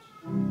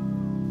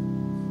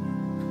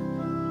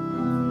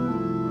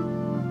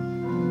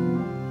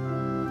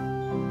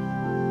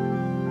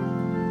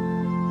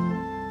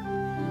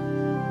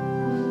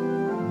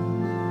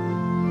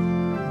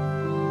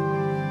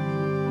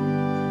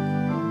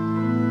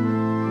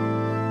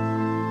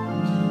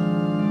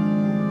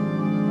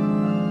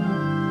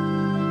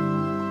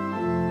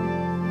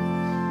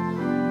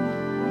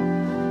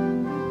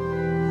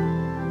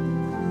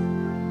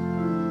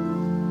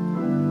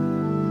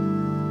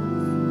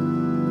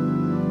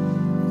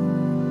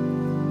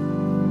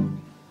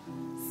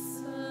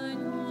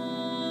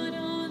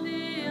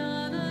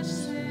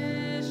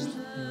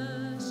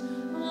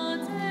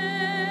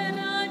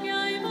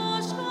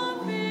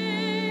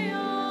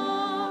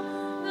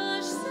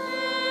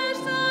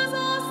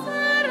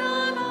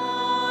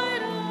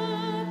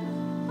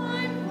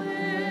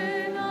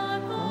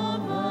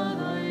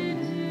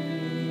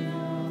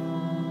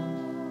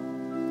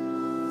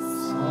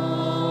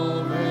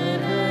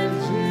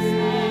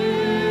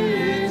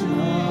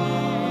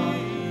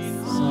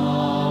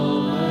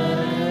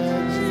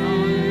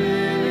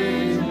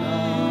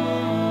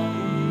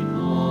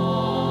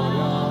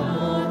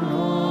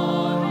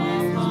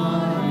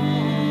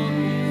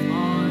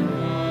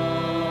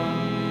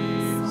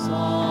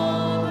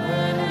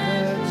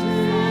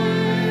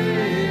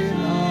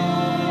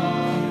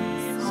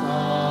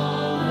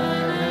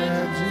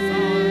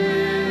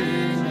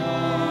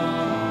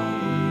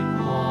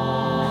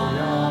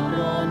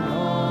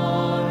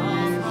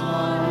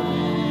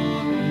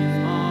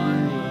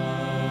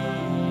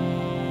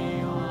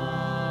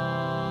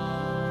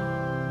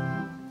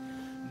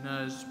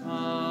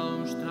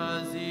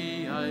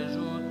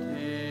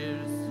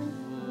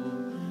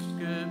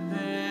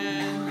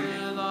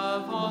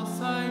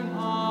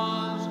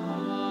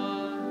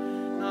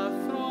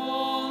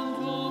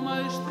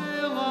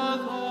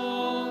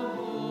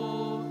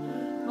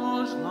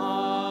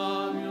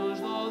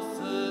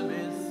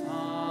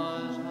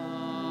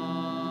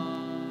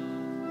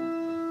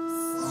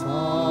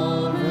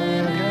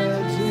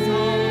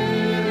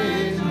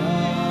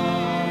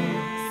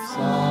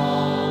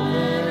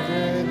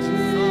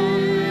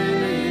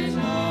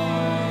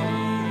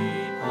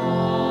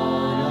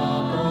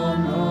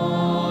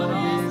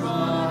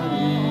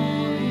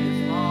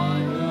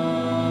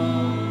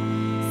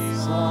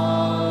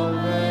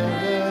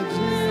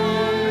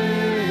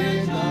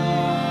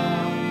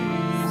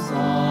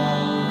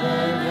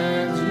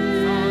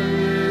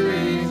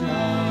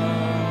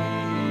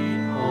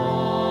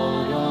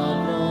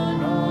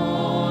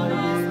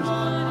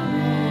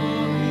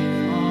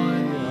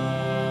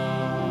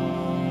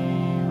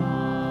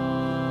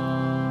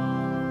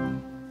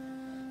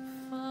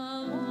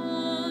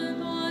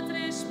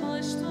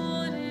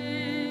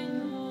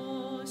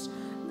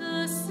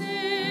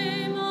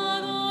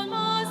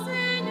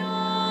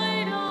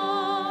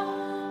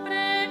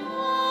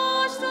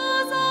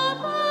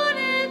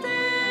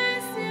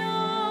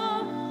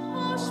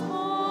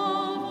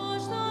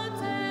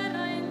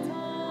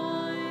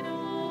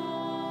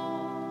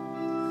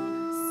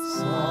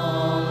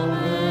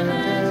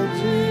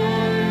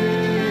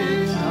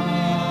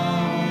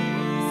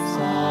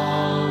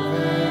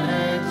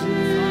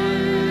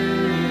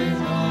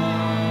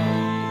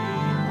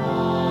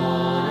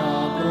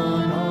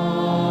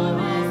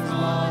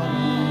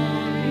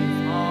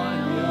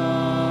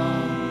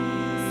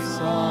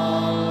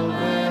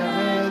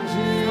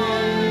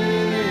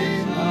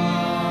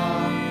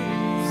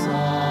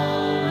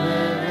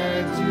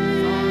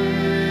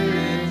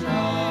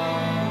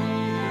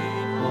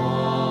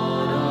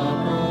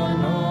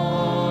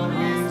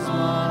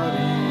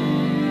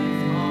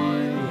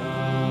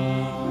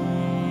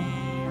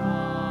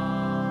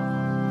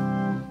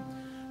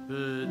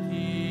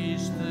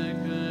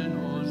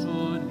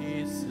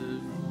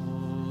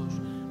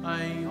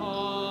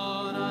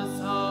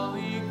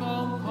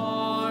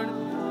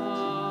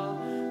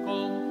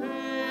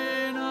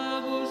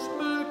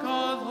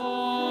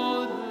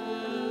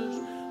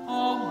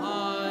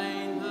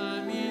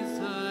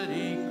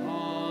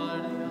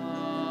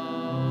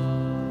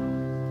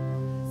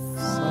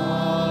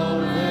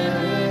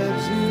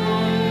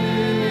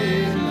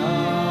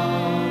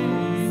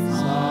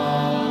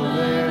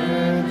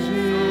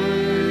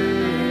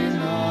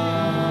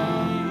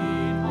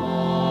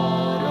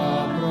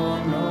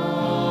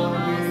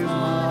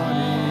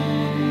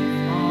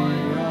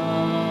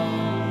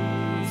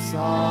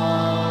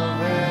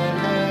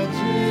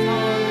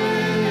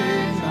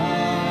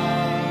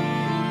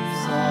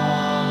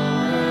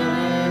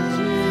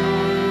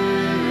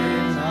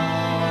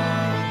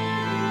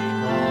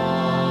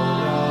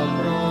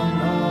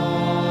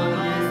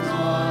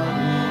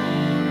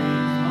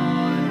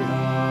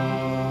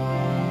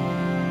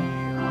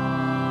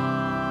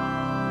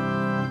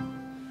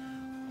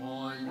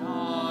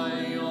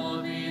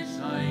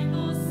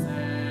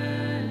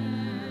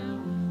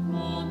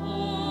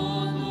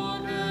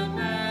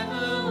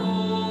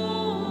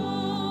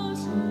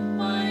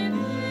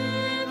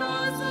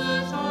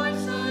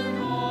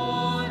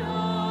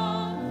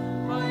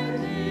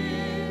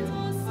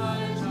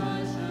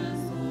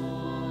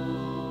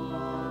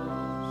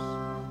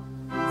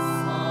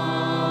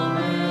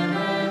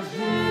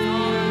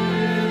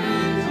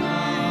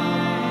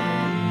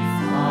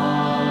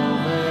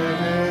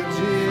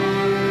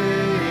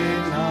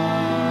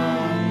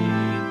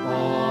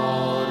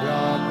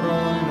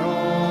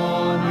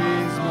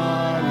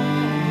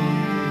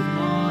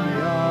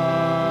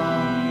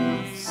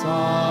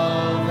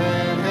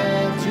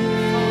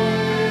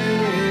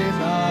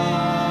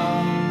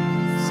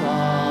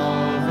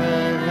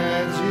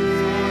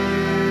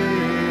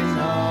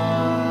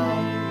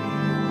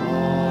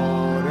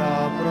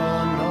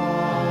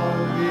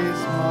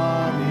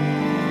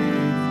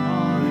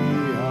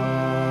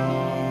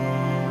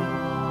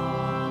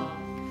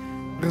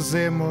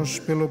 Rezemos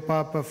pelo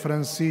Papa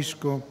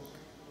Francisco.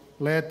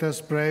 Let us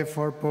pray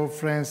for Pope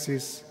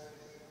Francis.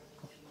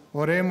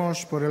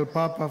 Oremos por el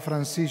Papa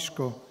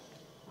Francisco.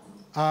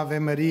 Ave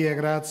Maria,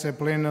 gratia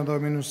plena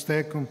Dominus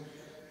tecum,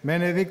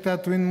 benedicta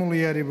tu in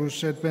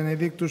mulieribus et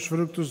benedictus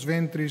fructus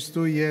ventris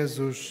tui,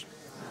 Iesus.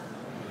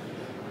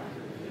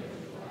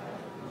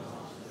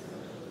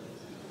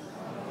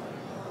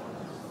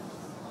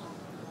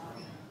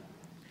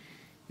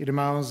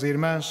 Irmãos e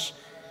irmãs,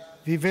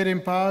 viver em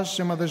paz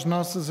é uma das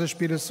nossas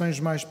aspirações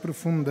mais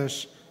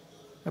profundas.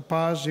 A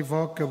paz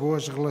evoca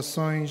boas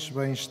relações,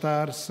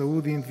 bem-estar,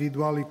 saúde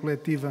individual e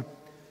coletiva.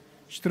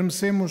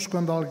 Estremecemos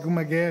quando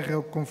alguma guerra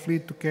ou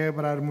conflito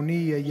quebra a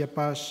harmonia e a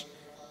paz.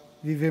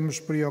 Vivemos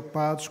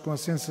preocupados com a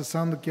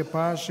sensação de que a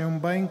paz é um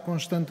bem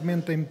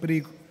constantemente em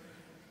perigo.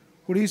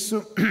 Por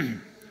isso,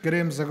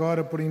 queremos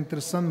agora, por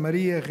intercessão de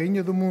Maria,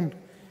 Rainha do mundo,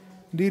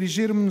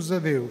 dirigirmos-nos a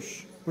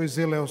Deus, pois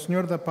Ele é o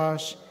Senhor da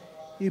paz,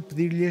 e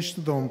pedir-lhe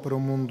este dom para o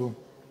mundo.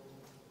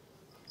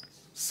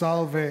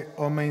 Salve,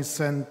 ó Mãe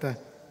Santa,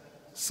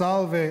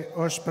 salve,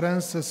 ó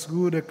esperança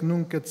segura que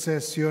nunca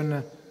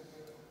decepciona,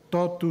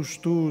 totus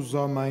tuus,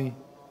 ó Mãe.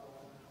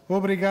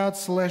 Obrigado,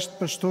 celeste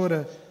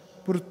pastora,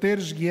 por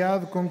teres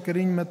guiado com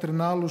carinho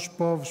maternal os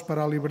povos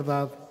para a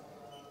liberdade.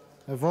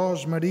 A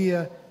vós,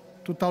 Maria,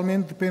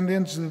 totalmente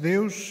dependentes de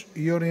Deus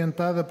e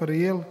orientada para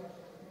Ele,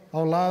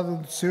 ao lado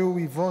do seu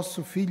e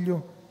vosso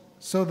Filho,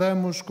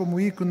 saudamos como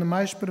ícone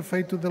mais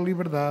perfeito da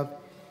liberdade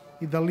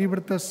e da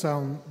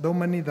libertação da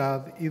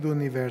humanidade e do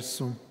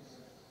universo.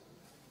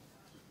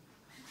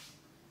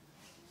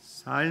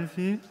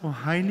 Salve, o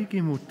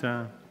heilige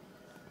Mutter,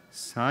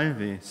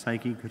 salve, sei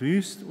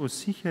gegrüßt, o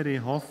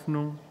sichere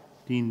Hoffnung,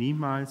 die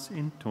niemals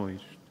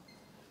enttäuscht.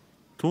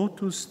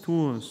 Totus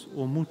tuus,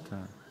 o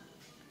Mutter,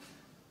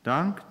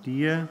 dank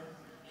dir,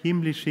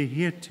 himmlische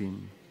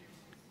Hirtin,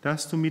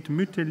 dass du mit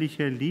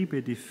mütterlicher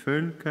Liebe die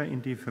Völker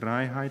in die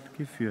Freiheit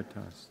geführt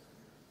hast.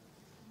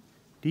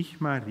 Dich,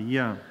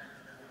 Maria,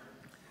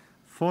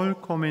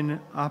 vollkommen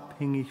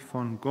abhängig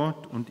von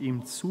Gott und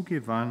ihm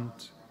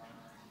zugewandt,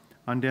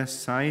 an der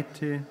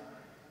Seite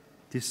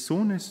des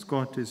Sohnes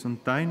Gottes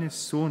und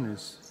deines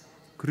Sohnes,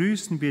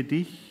 grüßen wir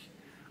dich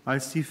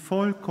als die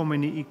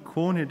vollkommene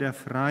Ikone der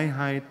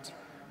Freiheit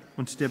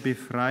und der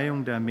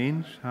Befreiung der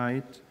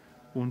Menschheit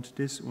und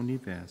des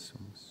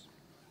Universums.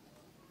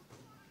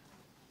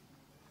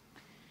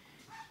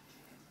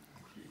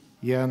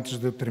 E antes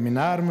de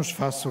terminarmos,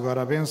 faço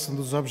agora a bênção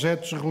dos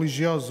objetos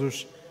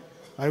religiosos.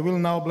 I will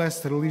now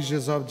bless the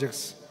religious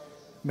objects.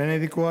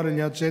 Benedicere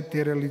gli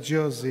oggetti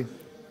religiosi.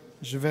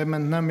 Je vais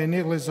maintenant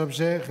bénir les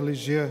objets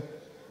religieux.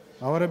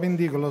 Ahora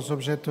bendigo los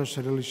objetos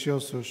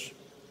religiosos.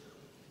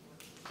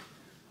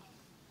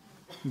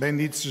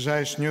 Bendito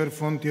sejais, Senhor,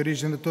 fonte e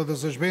origem de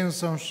todas as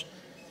bênçãos,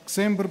 que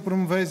sempre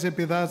promoveis a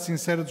piedade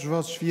sincera dos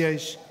vossos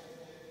fiéis.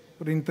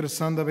 Por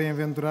intercessão da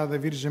bem-aventurada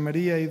Virgem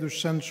Maria e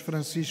dos santos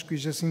Francisco e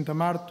Jacinta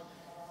Marto,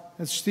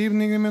 assisti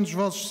benignamente os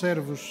vossos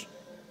servos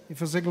e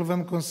fazei que,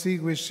 levando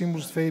consigo estes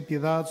símbolos de fé e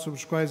piedade, sobre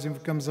os quais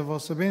invocamos a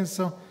vossa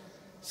bênção,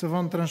 se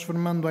vão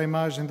transformando à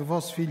imagem do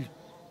vosso Filho,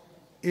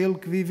 Ele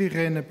que vive e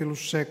reina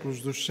pelos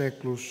séculos dos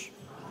séculos.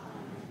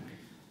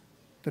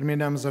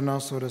 Terminamos a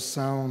nossa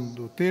oração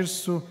do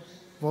terço,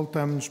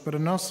 voltamos para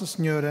Nossa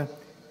Senhora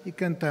e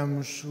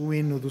cantamos o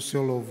hino do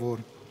seu louvor.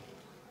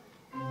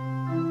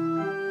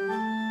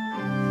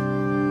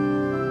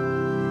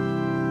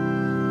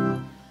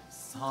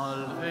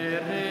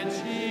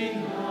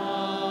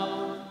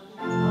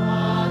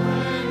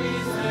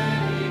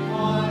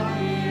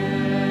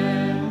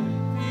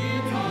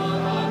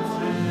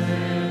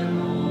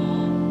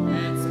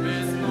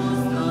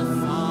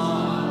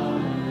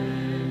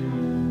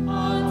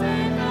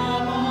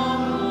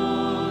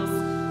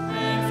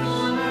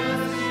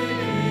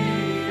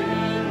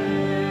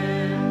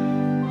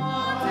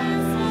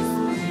 This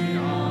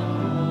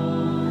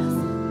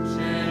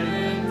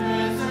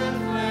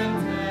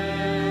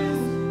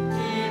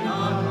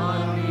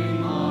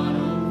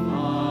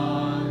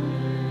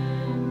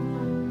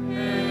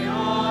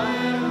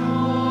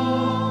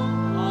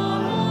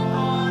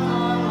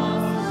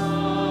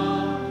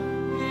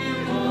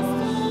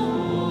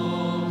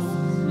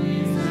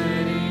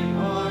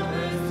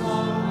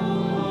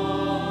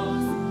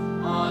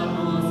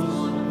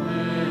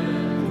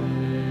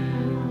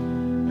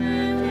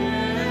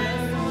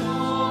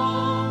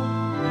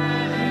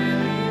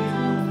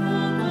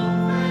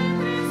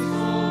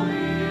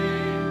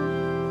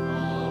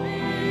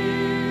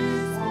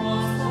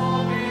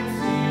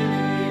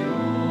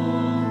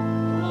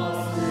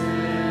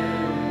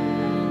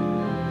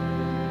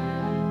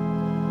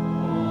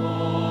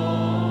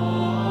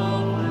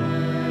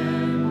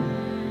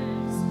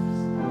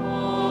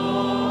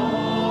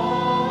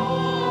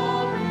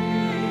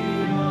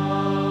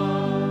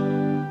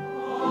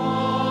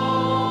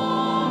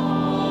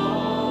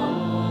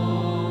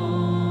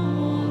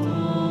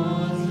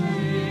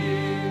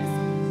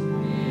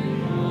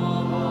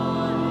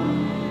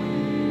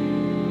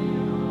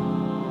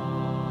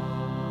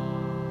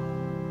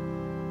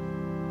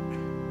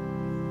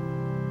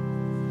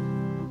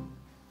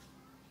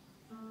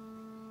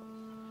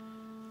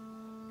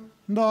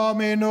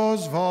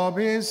Dominus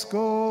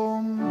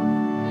vobiscum.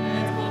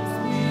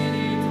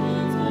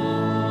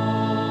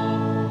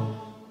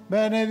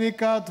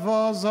 Benedicat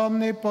vos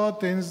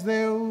omnipotens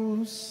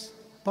Deus,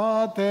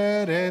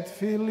 Pater et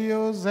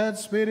Filius et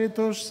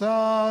Spiritus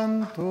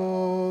Sanctus.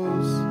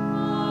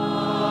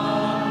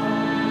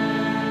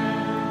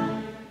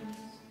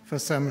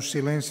 Façamos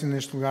silêncio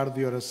neste lugar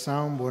de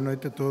oração. Boa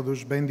noite a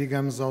todos.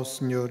 Bendigamos ao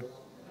Senhor.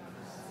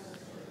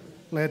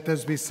 Let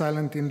us be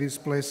silent in this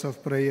place of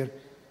prayer.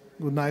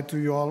 Good night to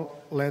you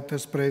all. Let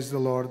us praise the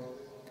Lord.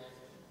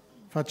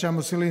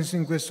 Facciamo silenzio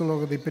in questo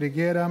luogo di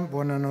preghiera.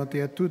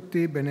 Buonanotte a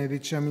tutti.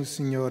 Benediciamo il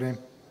Signore.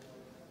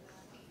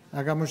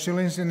 Hagamos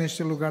silêncio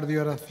neste lugar de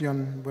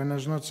oração.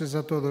 Buenas noches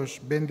a todos.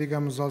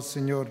 Bendigamos ao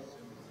Senhor.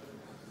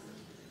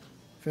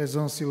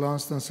 Faisons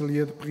silence dans ce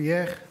lieu de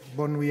prière.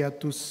 Bonne nuit à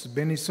tous.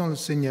 Bénissons le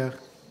Seigneur.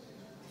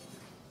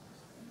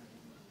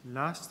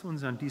 Lasst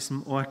uns an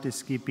diesem Ort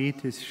des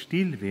Gebetes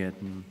still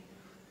werden.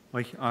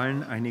 Euch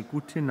allen eine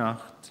gute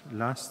Nacht.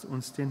 Lasst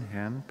uns den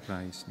Herrn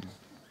preisen.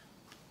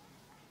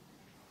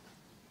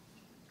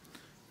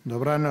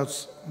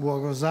 Dobranoc,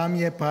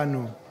 błogosławie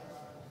Panu.